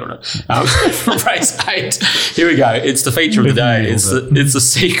it? We middled it. Race 8. Here we go. It's the feature of the day. It's the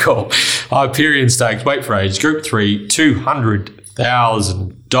sequel. Hyperion Stakes, weight for age, Group 3, $200,000.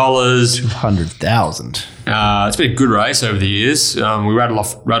 $200,000. It's been a good race over the years. We rattled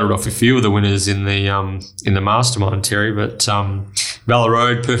off a few of the winners in the mastermind, Terry, but Valor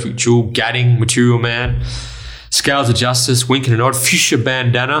Road, Perfect Jewel, Gadding, Material Man, Scales of Justice, Winkin' and Odd, Fisher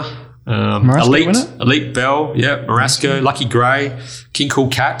Bandana, Elite Bell, Marasco, Lucky Grey, King Cool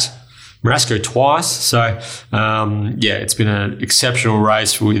Cat, Marasco twice. So, it's been an exceptional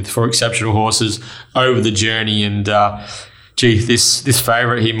race for exceptional horses over the journey. And, this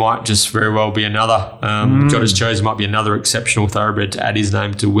favourite, he might just very well be another. God has chosen might be another exceptional thoroughbred to add his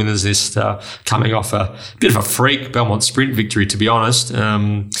name to winners list, coming off a bit of a freak Belmont sprint victory, to be honest.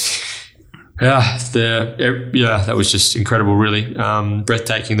 That was just incredible, really.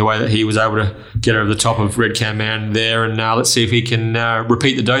 Breathtaking the way that he was able to get over the top of Red Can Man there. And let's see if he can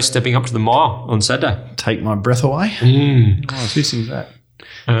repeat the dose stepping up to the mile on Saturday. Take my breath away. Who sings that?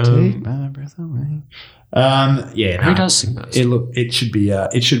 Take my breath away. Who does sing that?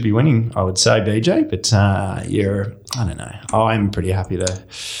 It should be winning, I would say, BJ. But I don't know. I'm pretty happy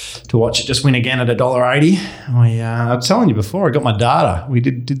to watch it just win again at $1.80. I was telling you before, I got my data. We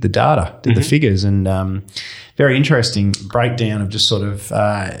did the data, the figures, and very interesting breakdown of just sort of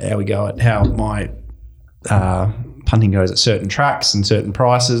how we go at how my punting goes at certain tracks and certain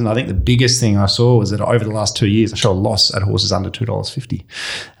prices. And I think the biggest thing I saw was that over the last 2 years, I saw a loss at horses under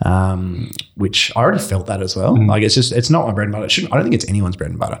 $2.50, which I already felt that as well. Like it's not my bread and butter. I don't think it's anyone's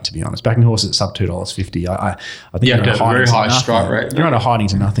bread and butter, to be honest. Backing horses at sub $2.50, I think you're a very high strike rate. You're on a hiding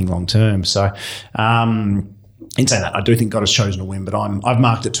to nothing long term. So, in saying that, I do think God has chosen to win, but I've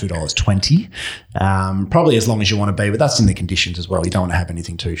marked it $2.20. Probably as long as you want to be, but that's in the conditions as well. You don't want to have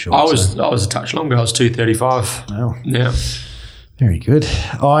anything too short. I was a touch longer. I was $2.35. Well, yeah, very good.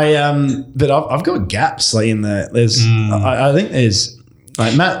 But I've got gaps like in the. There's I think there's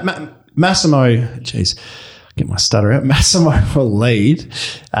like Massimo. Jeez. Get my stutter out. Massimo will lead.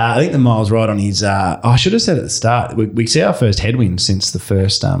 I think the mile's right on his. I should have said at the start. We see our first headwind since the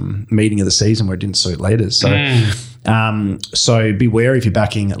first meeting of the season where it didn't suit leaders. So be wary if you're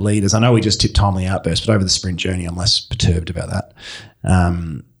backing at leaders. I know we just tipped Timely Outburst, but over the sprint journey, I'm less perturbed about that.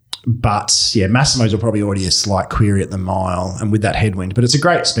 But yeah, Massimo's are probably already a slight query at the mile, and with that headwind. But it's a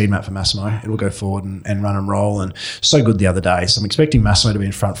great speed map for Massimo. It'll go forward and run and roll, and so good the other day. So I'm expecting Massimo to be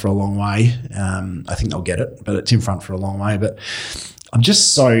in front for a long way. I think they'll get it, but it's in front for a long way. But I'm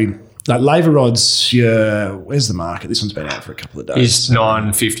just so like Laver Rod's. Where's the market? This one's been out for a couple of days. It's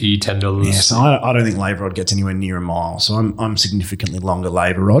 $9.50, $10. Yeah, so I don't think Laver Rod gets anywhere near a mile. So I'm significantly longer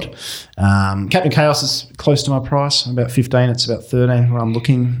Laver Rod. Captain Chaos is close to my price. I'm about 15. It's about 13 where I'm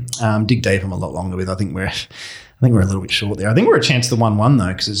looking. Dig Deep I'm a lot longer with. I think we're a little bit short there. I think we're a chance to 1-1 though,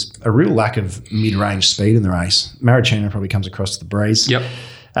 because there's a real lack of mid-range speed in the race. Maricina probably comes across to the breeze. Yep.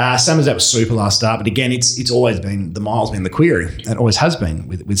 Sammersdat was super last start, but again, it's always been the mile's been the query. It always has been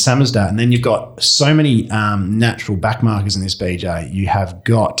with Sammersdat. And then you've got so many natural backmarkers in this BJ. You have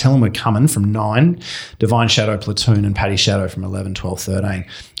got Tell 'em We're Coming from 9, Divine Shadow, Platoon, and Paddy Shadow from 11, 12, 13.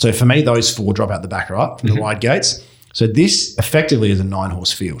 So for me, those 4 drop out the back right from the wide gates. So this effectively is a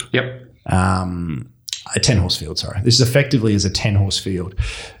 9-horse field. Yep. A 10-horse field, sorry. This is effectively is a 10-horse field,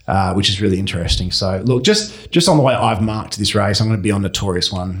 which is really interesting. So, look, just on the way I've marked this race, I'm going to be on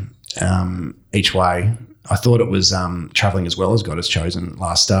Notorious One each way. I thought it was travelling as well as God Has Chosen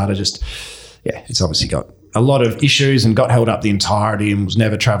last start. It's obviously got a lot of issues and got held up the entirety and was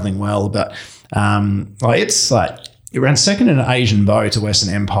never travelling well. But it ran second in an Asian bow to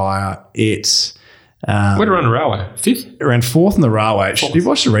Western Empire. It's where did it run the railway? 5th? It ran 4th in the railway. You've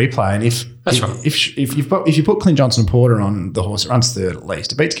watched the replay, and if you put Clint Johnson Porter on the horse, it runs 3rd at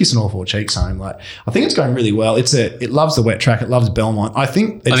least. It beats Kiss and All Four Cheeks home. Like I think it's going really well. It loves the wet track. It loves Belmont. I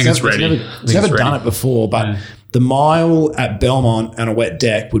think it's ready. It's never done it before, but the mile at Belmont and a wet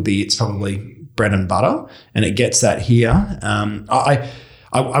deck it's probably bread and butter, and it gets that here.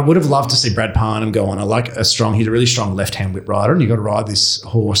 I would have loved to see Brad Parnham go on. He's a really strong left-hand whip rider, and you've got to ride this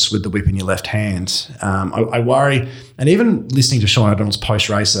horse with the whip in your left hand. I worry, and even listening to Sean O'Donnell's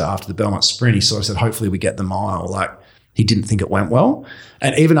post-racer after the Belmont Sprint, he sort of said, hopefully we get the mile. Like, he didn't think it went well.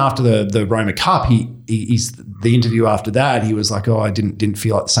 And even after the Roma Cup, he's the interview after that, he was like, I didn't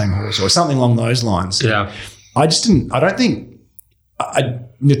feel like the same horse, or something along those lines. Yeah.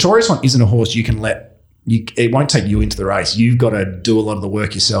 Notorious One isn't a horse you can let, it won't take you into the race. You've got to do a lot of the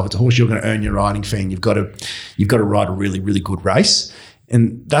work yourself. It's a horse you're going to earn your riding fee, and you've got to ride a really, really good race.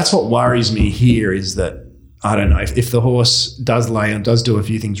 And that's what worries me here is that, I don't know, if the horse does lay and does do a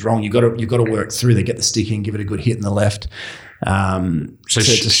few things wrong, you've got to work through there, get the stick in, give it a good hit in the left.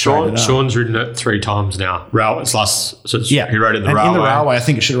 Sean's ridden it 3 times now. He rode in the railway. In the railway, I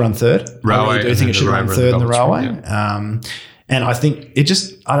think it should have run 3rd. I really do think it should have run 3rd in the railway. Yeah. And I think it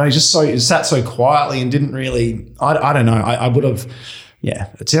sat so quietly and didn't really, I don't know, I would have,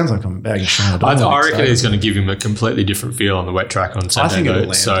 it sounds like I'm bagging Sean O'Donnell. I reckon it's going to give him a completely different feel on the wet track on Sunday. I think it'll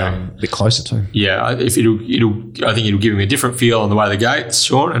land a bit closer to him. Yeah, I think it'll give him a different feel on the way the gates,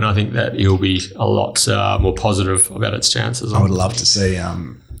 Sean, and I think that he'll be a lot more positive about its chances. I would love to see,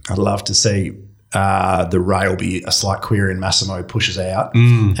 the rail be a slight query and Massimo pushes out.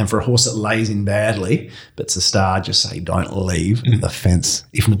 And for a horse that lays in badly, but it's a star, just say don't leave the fence.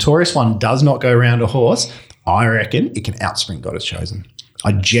 If Notorious One does not go around a horse, I reckon it can outsprint God Has Chosen.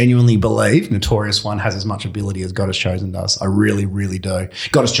 I genuinely believe Notorious One has as much ability as God Has Chosen does. I really, really do.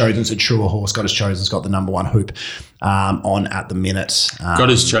 God Has Chosen's a truer horse. God Has Chosen's got the number 1 hoop on at the minute. God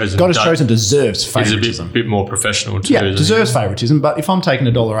Has Chosen deserves favouritism. He's a bit more professional too. Yeah, deserves favouritism. But if I'm taking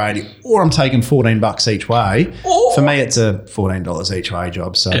 $1.80 or I'm taking $14 each way, for me it's a $14 each way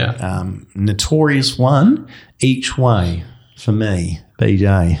job. So Notorious One each way for me,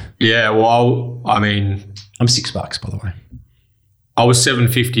 BJ. Yeah, well, I'm $6 by the way. I was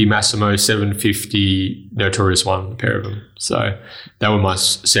 $7.50 Massimo, $7.50 Notorious One, a pair of them. So they were my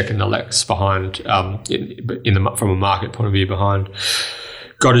second elects behind, from a market point of view, behind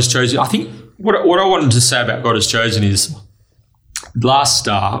God Has Chosen. I think what I wanted to say about God Has Chosen is last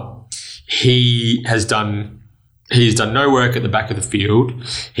start he's done no work at the back of the field.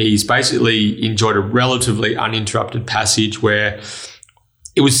 He's basically enjoyed a relatively uninterrupted passage where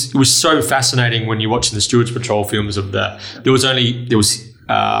it was so fascinating when you're watching the Stewards Patrol films of that. There was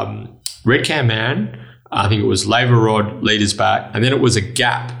Red Cam Man, I think it was Laver Rod, leaders back, and then it was a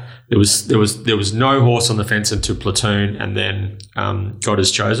gap. There was no horse on the fence until Platoon, and then God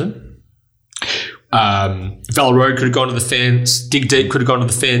Has Chosen. Vela Road could have gone to the fence. Dig Deep could have gone to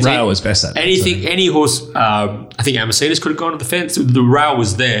the fence. Rail was best at anything. Any horse. I think Amacinas could have gone to the fence. The rail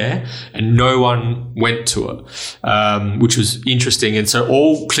was there, and no one went to it, which was interesting. And so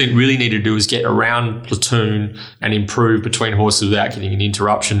all Clint really needed to do was get around Platoon and improve between horses without getting an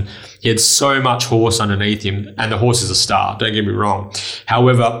interruption. He had so much horse underneath him, and the horse is a star. Don't get me wrong.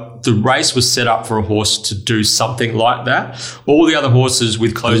 However, the race was set up for a horse to do something like that. All the other horses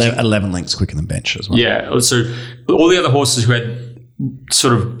with closing 11 lengths quicker than Bench as well. Yeah, so all the other horses who had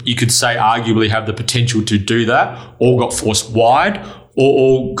sort of, you could say, arguably have the potential to do that, all got forced wide, or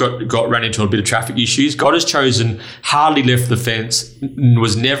all got ran into a bit of traffic issues. God Has Chosen hardly left the fence,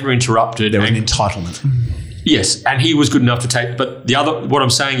 was never interrupted. There was an entitlement. Yes, and he was good enough to take. But what I'm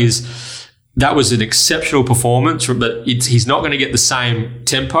saying is that was an exceptional performance, but he's not going to get the same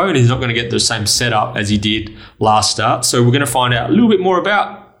tempo and he's not going to get the same setup as he did last start. So we're going to find out a little bit more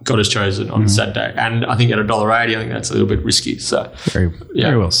about God Has Chosen on Saturday. And I think at $1.80, I think that's a little bit risky. So very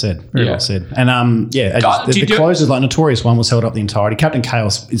well said. Very well said. And the closes, like Notorious One was held up the entirety. Captain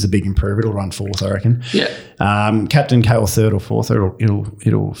Chaos is a big improver. It'll run fourth, I reckon. Yeah. Captain Chaos third or fourth.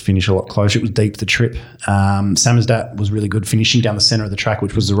 It'll finish a lot closer. It was deep the trip. Samizdat was really good finishing down the centre of the track,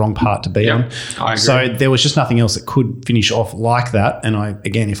 which was the wrong part to be on. I agree. So there was just nothing else that could finish off like that. And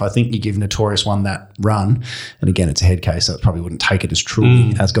if I think you give Notorious One that run, and again, it's a head case, so it probably wouldn't take it as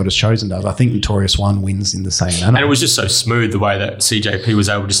truly as God Has Chosen does. I think Notorious One wins in the same manner. And it was just so smooth the way that CJP was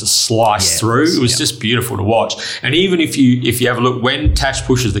able just to slice through. It was just beautiful to watch. And even if you have a look, when Tash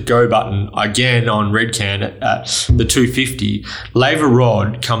pushes the go button again on Redcan at the 250, Laver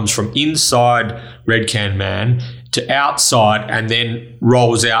Rod comes from inside Redcan Man to outside and then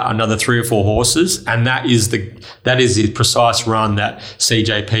rolls out another 3 or 4 horses, and that is the precise run that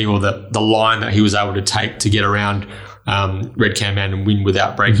CJP, or the line that he was able to take to get around Red Cam Man and win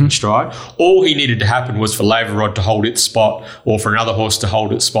without breaking stride. All he needed to happen was for Laver Rod to hold its spot, or for another horse to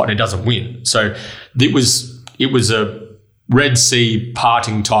hold its spot, and it doesn't win. So it was a Red Sea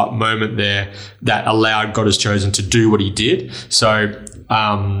parting type moment there that allowed God Has Chosen to do what he did. So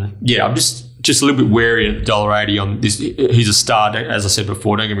I'm just a little bit wary at $1.80 on this. He's a star, as I said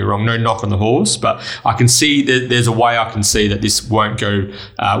before, don't get me wrong, no knock on the horse, but I can see that there's a way I can see that this won't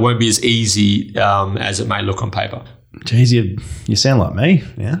be as easy as it may look on paper. Jeez, you sound like me.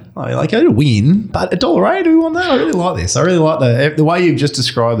 Yeah, I go to win, but $1.80, do we want that? I really like this. I really like the way you've just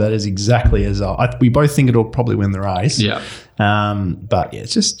described that is exactly as we both think it'll probably win the race. Yeah. But yeah,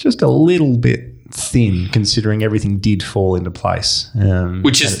 it's just a little bit thin considering everything did fall into place.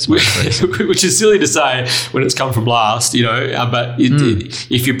 Which is silly to say when it's come from last, but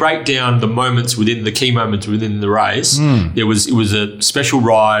if you break down the key moments within the race, it was a special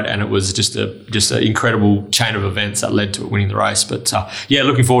ride, and it was just an incredible chain of events that led to it winning the race. But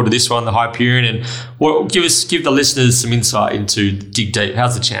looking forward to this one, the Hyperion, and give the listeners some insight into Dig Deep.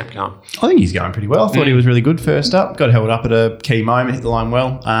 How's the champ going? I think he's going pretty well. I thought he was really good first up. Got held up at a key moment, hit the line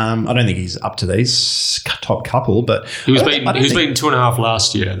well. I don't think he's up to these top couple, but he was beaten 2.5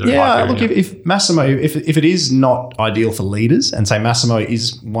 last year. Look, if Massimo, if it is not ideal for leaders, and say Massimo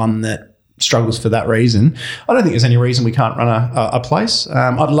is one that struggles for that reason, I don't think there's any reason we can't run a place.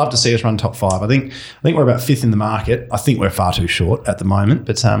 I'd love to see us run top 5. I think we're about 5th in the market. I think we're far too short at the moment,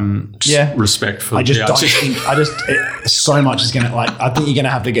 but respect for. I just don't think. So much is going to I think you're going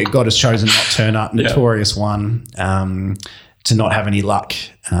to have to get God Has Chosen not turn up, Notorious One, to not have any luck.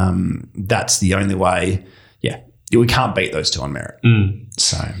 That's the only way. Yeah, we can't beat those two on merit.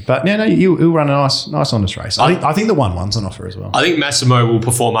 So, but you'll run a nice honest race. I think the 1-1's on offer as well. I think Massimo will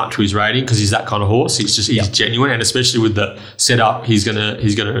perform up to his rating because he's that kind of horse. He's genuine, and especially with the setup he's gonna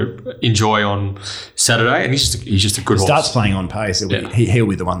enjoy on Saturday. And he's just a good horse. Starts playing on pace. He'll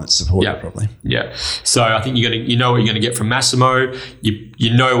be the one that's supported probably. Yeah. So I think you know what you're gonna get from Massimo.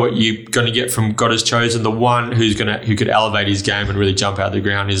 You know what you're gonna get from God Has Chosen. The one who could elevate his game and really jump out of the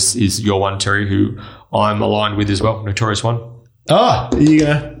ground is your one, Terry, who I'm aligned with as well. Notorious One. Oh, are you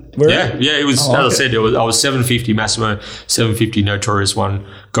gonna? It was. I said, I was $7.50 Massimo, $7.50 Notorious One.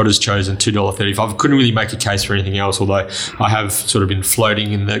 God Has Chosen $2.35. I couldn't really make a case for anything else, although I have sort of been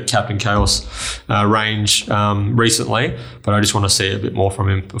floating in the Captain Chaos range recently. But I just want to see a bit more from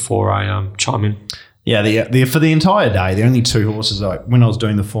him before I chime in. Yeah, for the entire day, the only 2 horses, when I was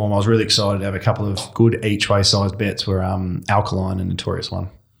doing the form, I was really excited to have a couple of good each way sized bets were Alkaline and Notorious One.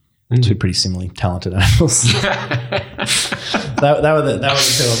 2 pretty similarly talented animals. that were the 2. I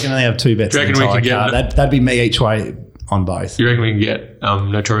was going to have 2 bets. Do you reckon we could get that'd be me each way on both. You reckon we can get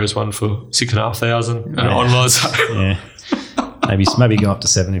Notorious One for $6,500 and onwards? Yeah. Maybe go up to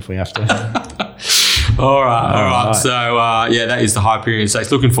 7 if we have to. All right. So that is the Hyperion Stakes.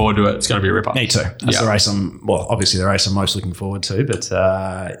 Looking forward to it. It's going to be a ripper. Me too. That's the race obviously the race I'm most looking forward to, but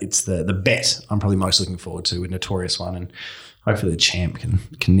it's the bet I'm probably most looking forward to with Notorious One, and hopefully the champ can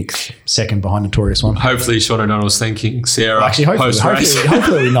nick second behind Notorious One. Hopefully Sean O'Donnell's thanking Sarah.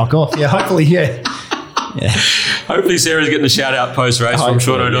 Hopefully we knock off. Yeah, hopefully, yeah. Hopefully Sarah's getting the shout-out post-race from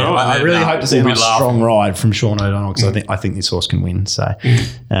Sean O'Donnell. I really hope to see a strong ride from Sean O'Donnell because I think this horse can win. So,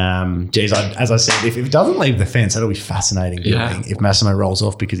 as I said, if it doesn't leave the fence, that'll be fascinating. If Massimo rolls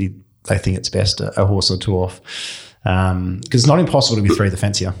off because they think it's best a horse or two off. Because it's not impossible to be through the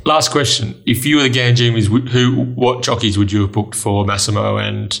fence here. Last question. If you were the Ganjimis, what jockeys would you have booked for Massimo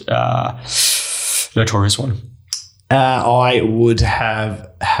and Notorious One? I would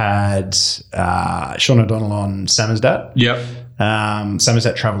have had Sean O'Donnell on Sammersdat. Yep.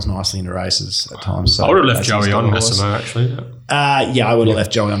 Sammersdat travels nicely into races at times. So I would have left Joey on Massimo, actually. I would have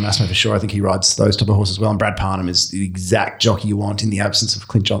left Joey on Massimo for sure. I think he rides those type of horses well. And Brad Parnham is the exact jockey you want in the absence of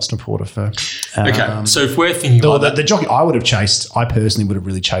Clint Johnston Porter. Okay, so if we're thinking the jockey I would have chased, I personally would have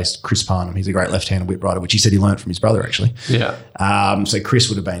really chased Chris Parnham. He's a great left-handed whip rider, which he said he learnt from his brother, actually. Yeah. So Chris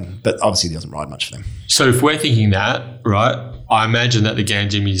would have been, but obviously he doesn't ride much for them. So if we're thinking that, right, I imagine that the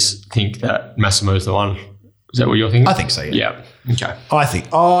Ganjimis think that Massimo's the one. Is that what you're thinking? I think so, yeah. Okay. I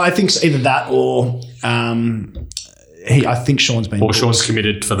think so, either that or I think Sean's been... Or Sean's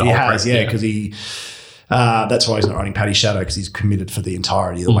committed for the whole race. Yeah, because he... that's why he's not riding Paddy Shadow because he's committed for the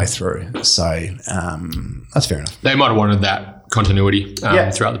entirety of the way through. So that's fair enough. They might have wanted that continuity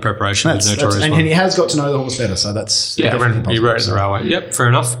throughout the preparation. And he has got to know the horse better, so that's... Yeah, he rode it the railway. Yep, fair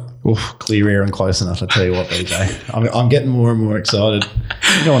enough. Oof, clear air and close enough. I tell you what, BJ, I'm getting more and more excited.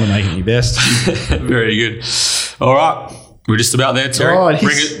 You don't want to make it your best. Very good. All right, we're just about there, Terry. Right,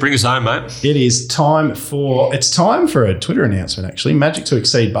 bring us home, mate. It is time for a Twitter announcement. Actually, Magic to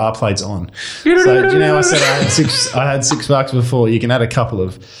Exceed bar plates on. So you know, I said I had $6 before. You can add a couple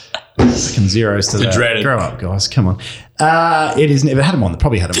of fucking zeros to that. Dreaded. Grow up, guys. Come on. It is never had them on.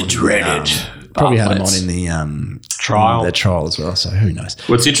 Probably had them on. Dreaded. Probably had them on in the trial. Their trial as well, so who knows.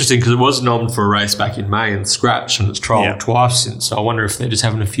 Well, it's interesting because it was nommed for a race back in May and scratched and it's trialled twice since. So I wonder if they're just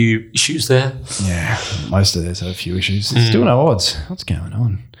having a few issues there. Yeah, most of theirs have a few issues. There's still no odds. What's going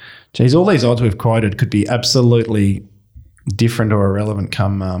on? Geez, all these odds we've quoted could be absolutely different or irrelevant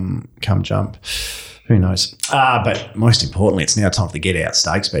come jump. Who knows? But most importantly, it's now time for the Get Out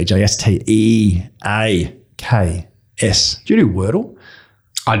Stakes, BJ. STEAKS. Do you do Wordle?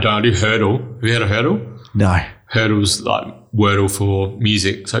 I don't. I do Hurdle. Have you had a Hurdle? No. Hurdle's like Wordle for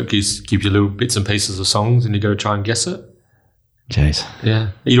music, so it gives you little bits and pieces of songs and you got to try and guess it. Jeez.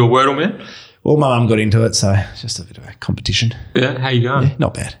 Yeah. Are you a Wordle man? Well, my mum got into it, so it's just a bit of a competition. Yeah. How you going? Yeah,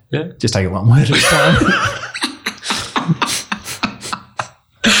 not bad. Yeah. Just take it one word at a time.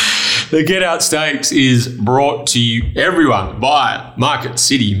 The Get Out Stakes is brought to you, everyone, by Market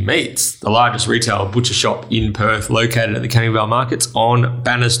City Meats, the largest retail butcher shop in Perth, located at the Canning Vale Markets on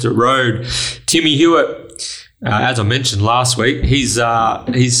Bannister Road. Timmy Hewitt, as I mentioned last week, he's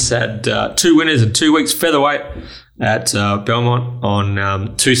had 2 winners in 2 weeks, featherweight at Belmont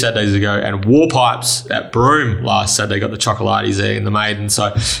on 2 Saturdays ago, and War Pipes at Broome last Saturday. Got the chocolates there in the maiden.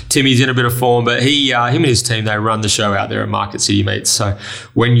 So Timmy's in a bit of form, but him and his team, they run the show out there at Market City Meats. So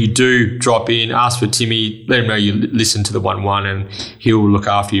when you do drop in, ask for Timmy, let him know you listen to the 1-1 and he'll look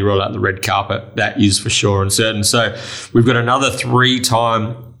after you, roll out the red carpet. That is for sure and certain. So we've got another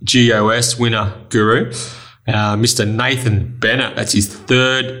 3-time GOS winner, Guru. Mr. Nathan Bennett, that's his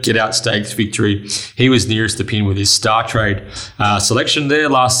 3rd Get Out Stakes victory. He was nearest the pin with his Star Trade selection there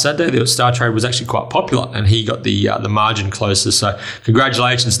last Saturday. The Star Trade was actually quite popular and he got the margin closest. So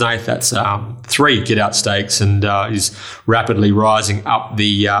congratulations, Nath. That's 3 Get Out Stakes and is rapidly rising up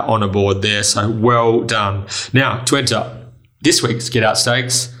the honour board there. So well done. Now, to enter this week's Get Out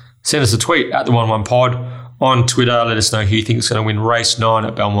Stakes, send us a tweet at the 1-1 pod. On Twitter, let us know who you think is going to win race 9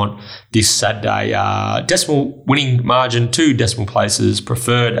 at Belmont this Saturday. Decimal winning margin, 2 decimal places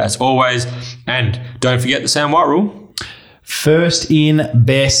preferred as always. And don't forget the Sam White rule. First in,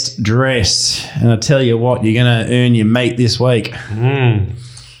 best dressed. And I tell you what, you're going to earn your meat this week.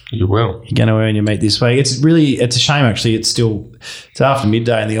 You will. You're going to earn your meat this week. It's a shame actually. It's after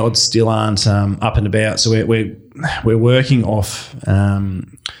midday and the odds still aren't up and about. So we're working off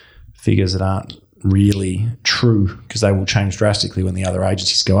figures that aren't really true because they will change drastically when the other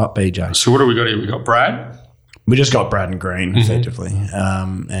agencies go up, BJ. So what do we got here? We got Brad? We just got Brad and Green, effectively,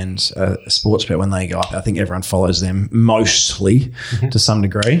 and sports bet when they go up. I think everyone follows them mostly to some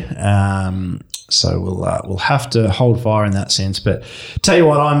degree. So we'll have to hold fire in that sense. But tell you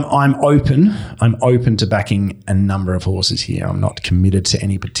what, I'm open. I'm open to backing a number of horses here. I'm not committed to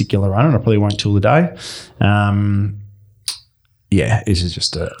any particular runner. I probably won't till the day. Yeah, this is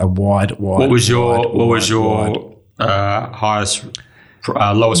just a wide. What was your highest,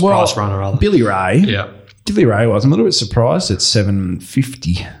 lowest price runner? Rather? Billy Ray. Yeah, Billy Ray was. I'm a little bit surprised at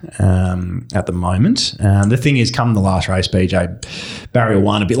 750 at the moment. The thing is, come the last race, BJ, barrier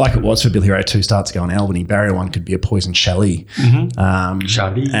 1, a bit like it was for Billy Ray 2 starts ago in Albany, barrier 1 could be a poison chalet.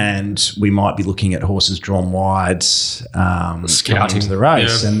 And we might be looking at horses drawn wide scouting to the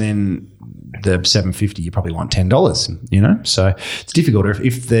race. And then the 750, you probably want $10, So it's difficult.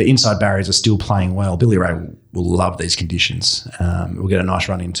 If the inside barriers are still playing well, Billy Ray will love these conditions. We'll get a nice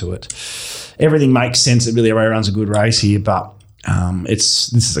run into it. Everything makes sense that Billy Ray runs a good race here, but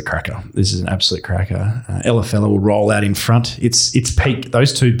this is a cracker. This is an absolute cracker. Ella Fella will roll out in front. It's peak.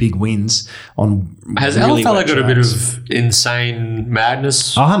 Those 2 big wins on. Has really Ella Fella got a bit of insane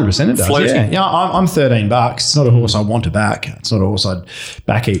madness? 100% it does. Floating? Yeah. I'm $13. It's not a horse I want to back. It's not a horse I'd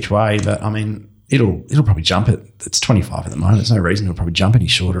back each way. But I mean, it'll probably jump it. It's 25 at the moment. There's no reason it'll probably jump any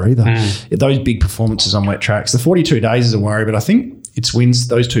shorter either. Those big performances on wet tracks. The 42 days is a worry, but I think its wins.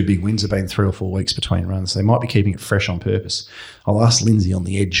 Those 2 big wins have been 3 or 4 weeks between runs. They might be keeping it fresh on purpose. I'll ask Lindsay on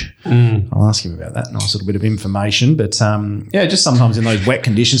the edge. I'll ask him about that. Nice little bit of information. But, just sometimes in those wet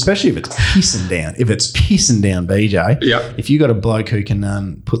conditions, especially if it's pissing down. If it's pissing down, BJ, if you got a bloke who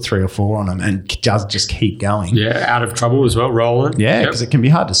can put 3 or 4 on them and does just keep going. Yeah, out of trouble as well, rolling. Yeah, because it can be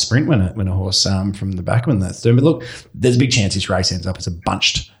hard to sprint when a horse from the back when that's doing. But look, there's a big chance this race ends up as a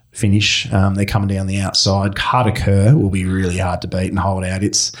bunched finish. They're coming down the outside. Carter Kerr will be really hard to beat and hold out.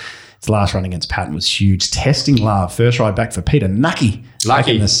 Its last run against Patton was huge. Testing Love, first ride back for Peter Nucky. Back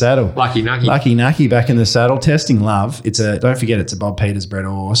in the saddle. Lucky Nucky back in the saddle. Testing Love. Don't forget it's a Bob Peters bred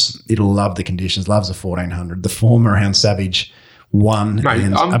horse. It'll love the conditions. Loves a 1400. The form around Savage won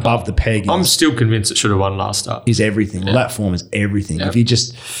above the peg. I'm still convinced it should have won last start. Is everything. Well, that form is everything. If you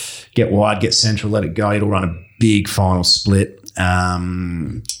just get wide, get central, let it go, it'll run a big final split.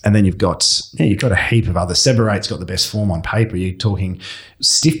 And then you've got a heap of others. Seberate's got the best form on paper. You're talking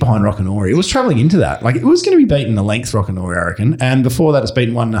stiff behind Rockanori. It was travelling into that. Like, it was going to be beaten the length Rockanori, I reckon. And before that, it's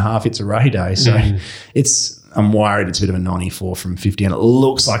beaten 1.5. It's a Ray Day. So I'm worried it's a bit of a 94 from 50, and it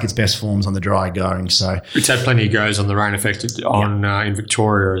looks like its best form's on the dry going. So it's had plenty of goes on the rain affected in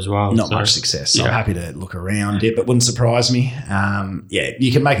Victoria as well. Not much success. So I'm happy to look around it, but wouldn't surprise me.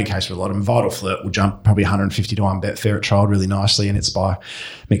 You can make a case for a lot of them. Vital Flirt will jump probably 150 to 1 Betfair at trial really nicely, and it's by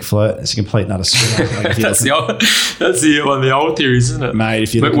Mick Flirt. It's a complete nutter screw. That's the one of the old theories, isn't it? Mate,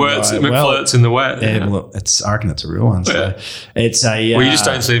 if you look Mick Flirt's in the wet. Yeah, well, I reckon that's a real one. So it's a. Well, you just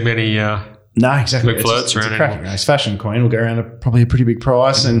don't see many. No, exactly. It's a cracking race. Fashion Queen will go around probably a pretty big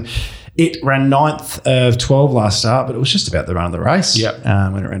price, and it ran 9th of 12 last start, but it was just about the run of the race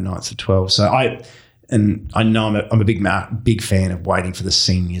when it ran 9th of 12. So I know I'm a big fan of waiting for the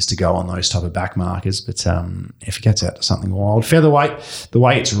seniors to go on those type of back markers, but if it gets out to something wild. Featherweight, the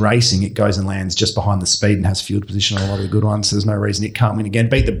way it's racing, it goes and lands just behind the speed and has field position on a lot of the good ones, so there's no reason it can't win again.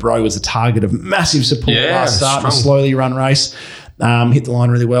 Beat the Bro was the target of massive support last start in a slowly run race. Hit the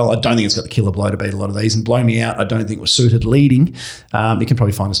line really well. I don't think it's got the killer blow to beat a lot of these. And Blow Me Out, I don't think was suited leading. You can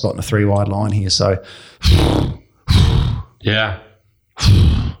probably find a spot in a 3-wide line here. So, yeah,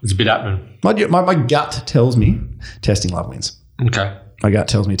 it's a bit happening. My gut tells me Testing Love wins. Okay. My gut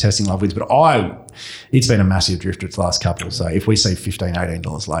tells me Testing Love wins, but it's been a massive drifter its last couple. So if we see $15,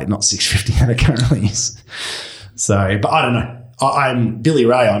 $18 late, not $6.50 that it currently is. So, but I don't know. I'm Billy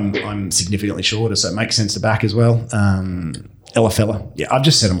Ray. I'm significantly shorter, so it makes sense to back as well. Ella Fella. Yeah, I've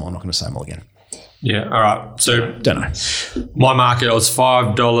just said them all. I'm not going to say them all again. Yeah, all right. So, don't know. My market was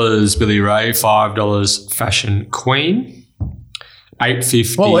 $5 Billy Ray, $5 Fashion Queen,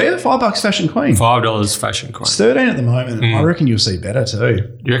 $8.50. Well, yeah, $5 Fashion Queen. $5 Fashion Queen. It's 13 at the moment. I reckon you'll see better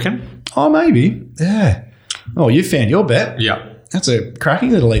too. You reckon? Oh, maybe. Yeah. Oh, you found your bet. Yeah. That's a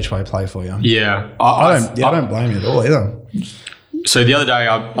cracking little each way play for you. Yeah. I don't blame you at all either. So the other day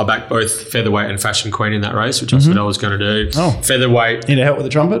I backed both Featherweight and Fashion Queen in that race, which I said I was going to do. Oh. Featherweight. Need a help with the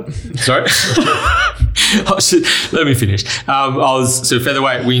trumpet? Sorry. Let me finish. So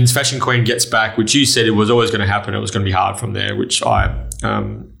Featherweight wins, Fashion Queen gets back, which you said it was always going to happen. It was going to be hard from there, which I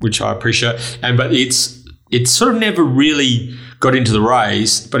appreciate. But it's sort of never really got into the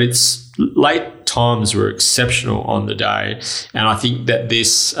race, but its late times were exceptional on the day, and I think that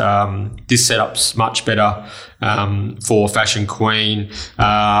this setup's much better for Fashion Queen.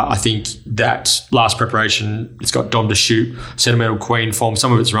 I think that last preparation, it's got Dom to shoot, Sentimental Queen form.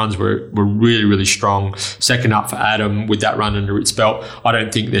 Some of its runs were really, really strong. Second up for Adam with that run under its belt. I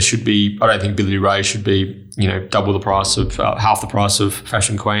don't think Billy Ray should be double the price of half the price of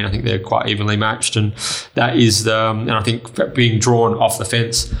Fashion Queen. I think they're quite evenly matched, and that is and I think being drawn off the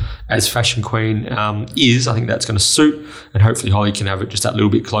fence as Fashion Queen I think that's going to suit, and hopefully Holly can have it just that little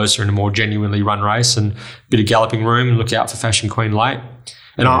bit closer in a more genuinely run race and a bit of galloping room, and look out for Fashion Queen late.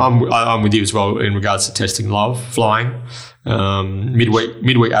 And I'm with you as well in regards to testing love, flying.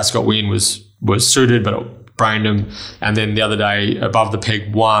 Midweek Ascot win was suited, but it brained him. And then the other day, Above the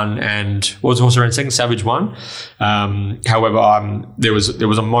Peg won, and what was the horse around second? Savage won. However, there was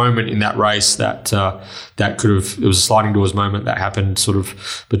a moment in that race that could have, it was a sliding doors moment that happened sort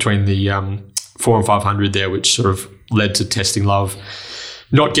of between the 4 and 500 there, which sort of led to testing love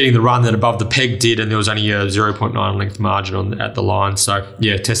not getting the run that Above the Peg did, and there was only a 0.9 length margin at the line. So,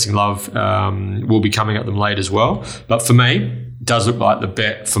 yeah, testing love will be coming at them late as well. But for me, does look like the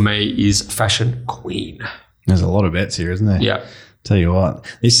bet for me is Fashion Queen. There's a lot of bets here, isn't there? Yeah. Tell you what,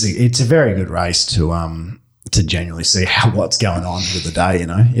 it's a very good race to genuinely see what's going on with the day,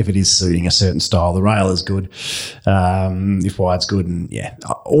 if it is suiting a certain style. The rail is good, if wide's good, and yeah,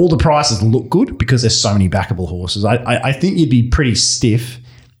 all the prices look good because there's so many backable horses. I think you'd be pretty stiff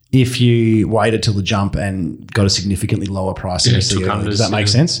if you waited till the jump and got a significantly lower price. Yeah, does that make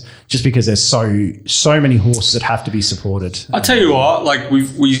sense? Just because there's so many horses that have to be supported. I tell you what, like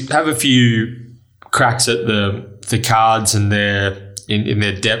we have a few cracks at the cards and their in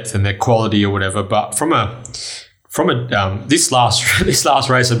their depth and their quality or whatever, but from a this last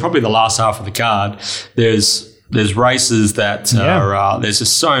race and probably the last half of the card, there's races that are there's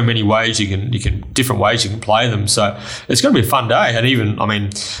just so many ways you can different ways you can play them. So it's going to be a fun day. And even, I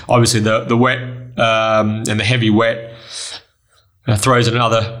mean, obviously the wet and the heavy wet throws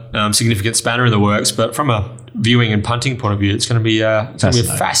another significant spanner in the works. But from a viewing and punting point of view, it's going to be a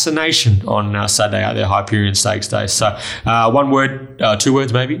fascination on Saturday out there, Hyperion Stakes Day. So 1 word, 2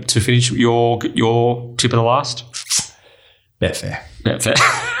 words maybe to finish your tip of the last. Betfair.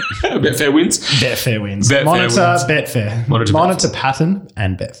 Betfair wins? Betfair wins. Betfair Betfair. Monitor pattern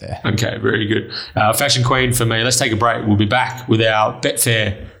and Betfair. Okay, very good. Fashion Queen for me. Let's take a break. We'll be back with our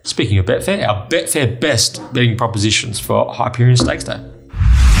Betfair. Speaking of Betfair, our Betfair best betting propositions for Hyperion Stakes Day.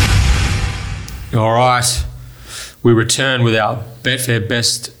 All right. We return with our Betfair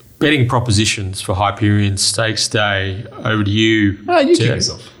best betting propositions for Hyperion Stakes Day. Over to you. Oh, you kick us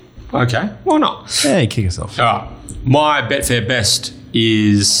off. Okay, why not? Yeah, you kick us off. All right. My Betfair best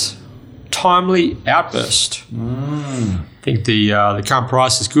is Timely Outburst. I think the current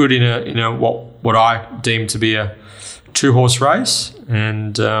price is good in a what I deem to be a 2-horse race,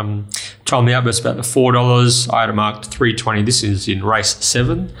 and Timely Outburst about the $4. I had it marked $3.20. This is in race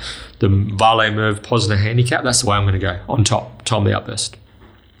 7, the Valet Merv Posner handicap. That's the way I'm going to go on top. Timely Outburst.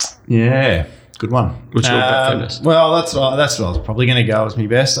 Yeah, good one. What's your Betfair best? Well, that's what I was probably going to go as my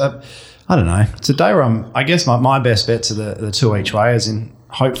best. I don't know. It's a day where I guess my best bets are the 2 each way, as in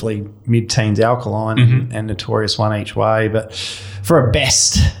hopefully mid-teens alkaline and Notorious 1 each way. But for a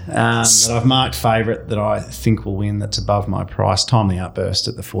best that I've marked favourite that I think will win, that's above my price, Timely Outburst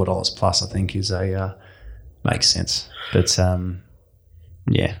at the $4 plus, I think is makes sense. But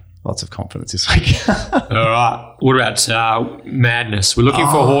yeah, lots of confidence this week. All right. What about Madness? We're looking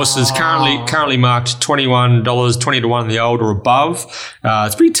for horses currently marked $21, 20 to 1 in the old or above.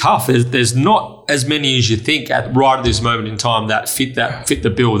 It's pretty tough. There's not as many as you think right at this moment in time that fit the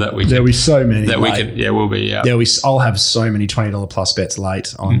bill that we can. There'll be so many that late. We can. Yeah, we'll be. Yeah. I'll have so many $20 plus bets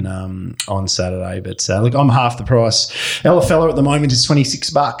late on Saturday. But look, I'm half the price. Ella Fella at the moment is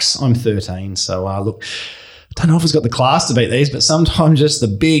 $26. I'm 13. So look. I don't know if he's got the class to beat these, but sometimes just the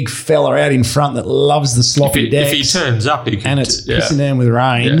big fella out in front that loves the sloppy decks. If he turns up, he can, and it's pissing down with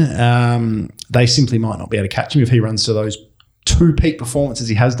rain, they simply might not be able to catch him if he runs to those 2 peak performances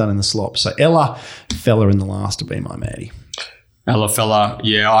he has done in the slop. So Ella Fella in the last will be my Maddie. Ella Fella,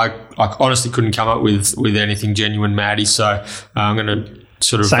 yeah, I honestly couldn't come up with anything genuine Maddie, so I'm going to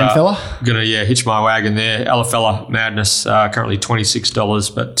sort of same fella. Going to hitch my wagon there. Ella Fella Madness currently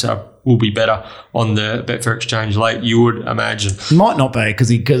 $26, but will be better on the Betfair Exchange late, you would imagine. Might not be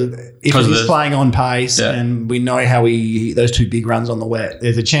because if he's playing on pace and we know how those 2 big runs on the wet,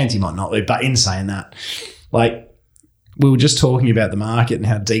 there's a chance he might not be. But in saying that, like we were just talking about the market and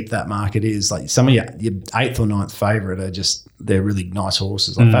how deep that market is. Like some of your 8th or 9th favourite they're really nice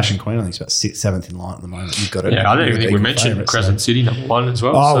horses. Like Fashion Queen, I think it's about 6th, 7th in line at the moment. You've got it. Yeah, I don't even think we mentioned Crescent City number 1 as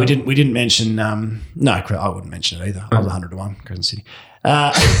well. Oh, so. We didn't mention. No, I wouldn't mention it either. I was 100 to 1 Crescent City.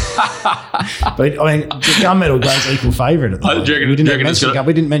 But I mean, the Gunmetal Grey's equal favourite at the moment.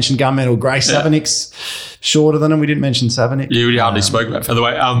 We didn't mention Gunmetal Grey. Savnik's shorter than him. We didn't mention Savnik. Yeah, we hardly spoke about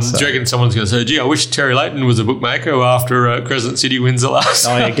featherweight. Do you reckon someone's going to say, gee, I wish Terry Leighton was a bookmaker after Crescent City wins the last?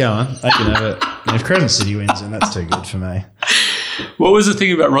 Oh, yeah, go on. They can have it. And if Crescent City wins, then that's too good for me. What was the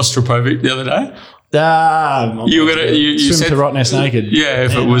thing about Ross Trapovic the other day? You said to Rottnest naked. Yeah,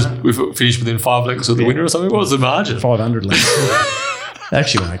 if it finished within 5 lengths of the winner or something, what was the margin? 500 lengths.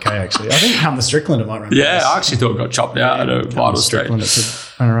 Actually went okay, actually. I think come the Strickland, it might run. Yeah, I actually thought it got chopped out at a vital stage.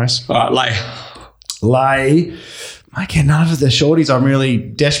 It's a race. All right, Lay. Okay, none of the shorties I'm really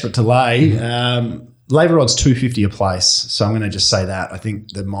desperate to lay. Labour Rod's $2.50 a place, so I'm going to just say that. I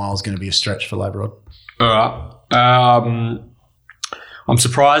think the mile's going to be a stretch for Labour Rod. All right. I'm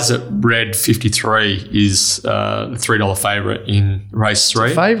surprised that Red 53 is the $3 favourite in race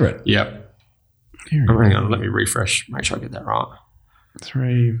 3. Favourite? Yep. Hang on, let me refresh. Make sure I get that right.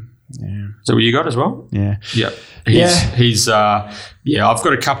 3. Yeah. So what you got as well? Yeah. Yep. He's I've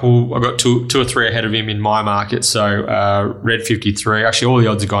got a couple. I've got two or three ahead of him in my market. So Red 53. Actually, all the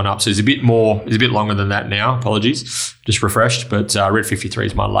odds have gone up. So he's a bit more. He's a bit longer than that now. Apologies. Just refreshed. But Red 53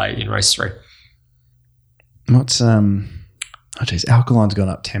 is my lay in race 3. What's Alkaline's gone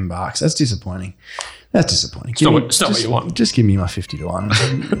up $10. That's disappointing. It's not what you want. Just give me my 50 to 1.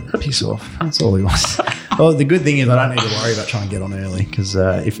 Piss off. That's all we want. Well, the good thing is I don't need to worry about trying to get on early because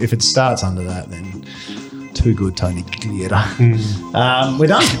if it starts under that, then too good, Tony Glietta. We're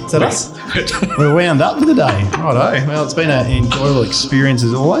done. Is that us? We're wound up for the day. Righto. Well, it's been an enjoyable experience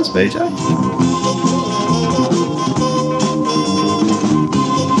as always, BJ.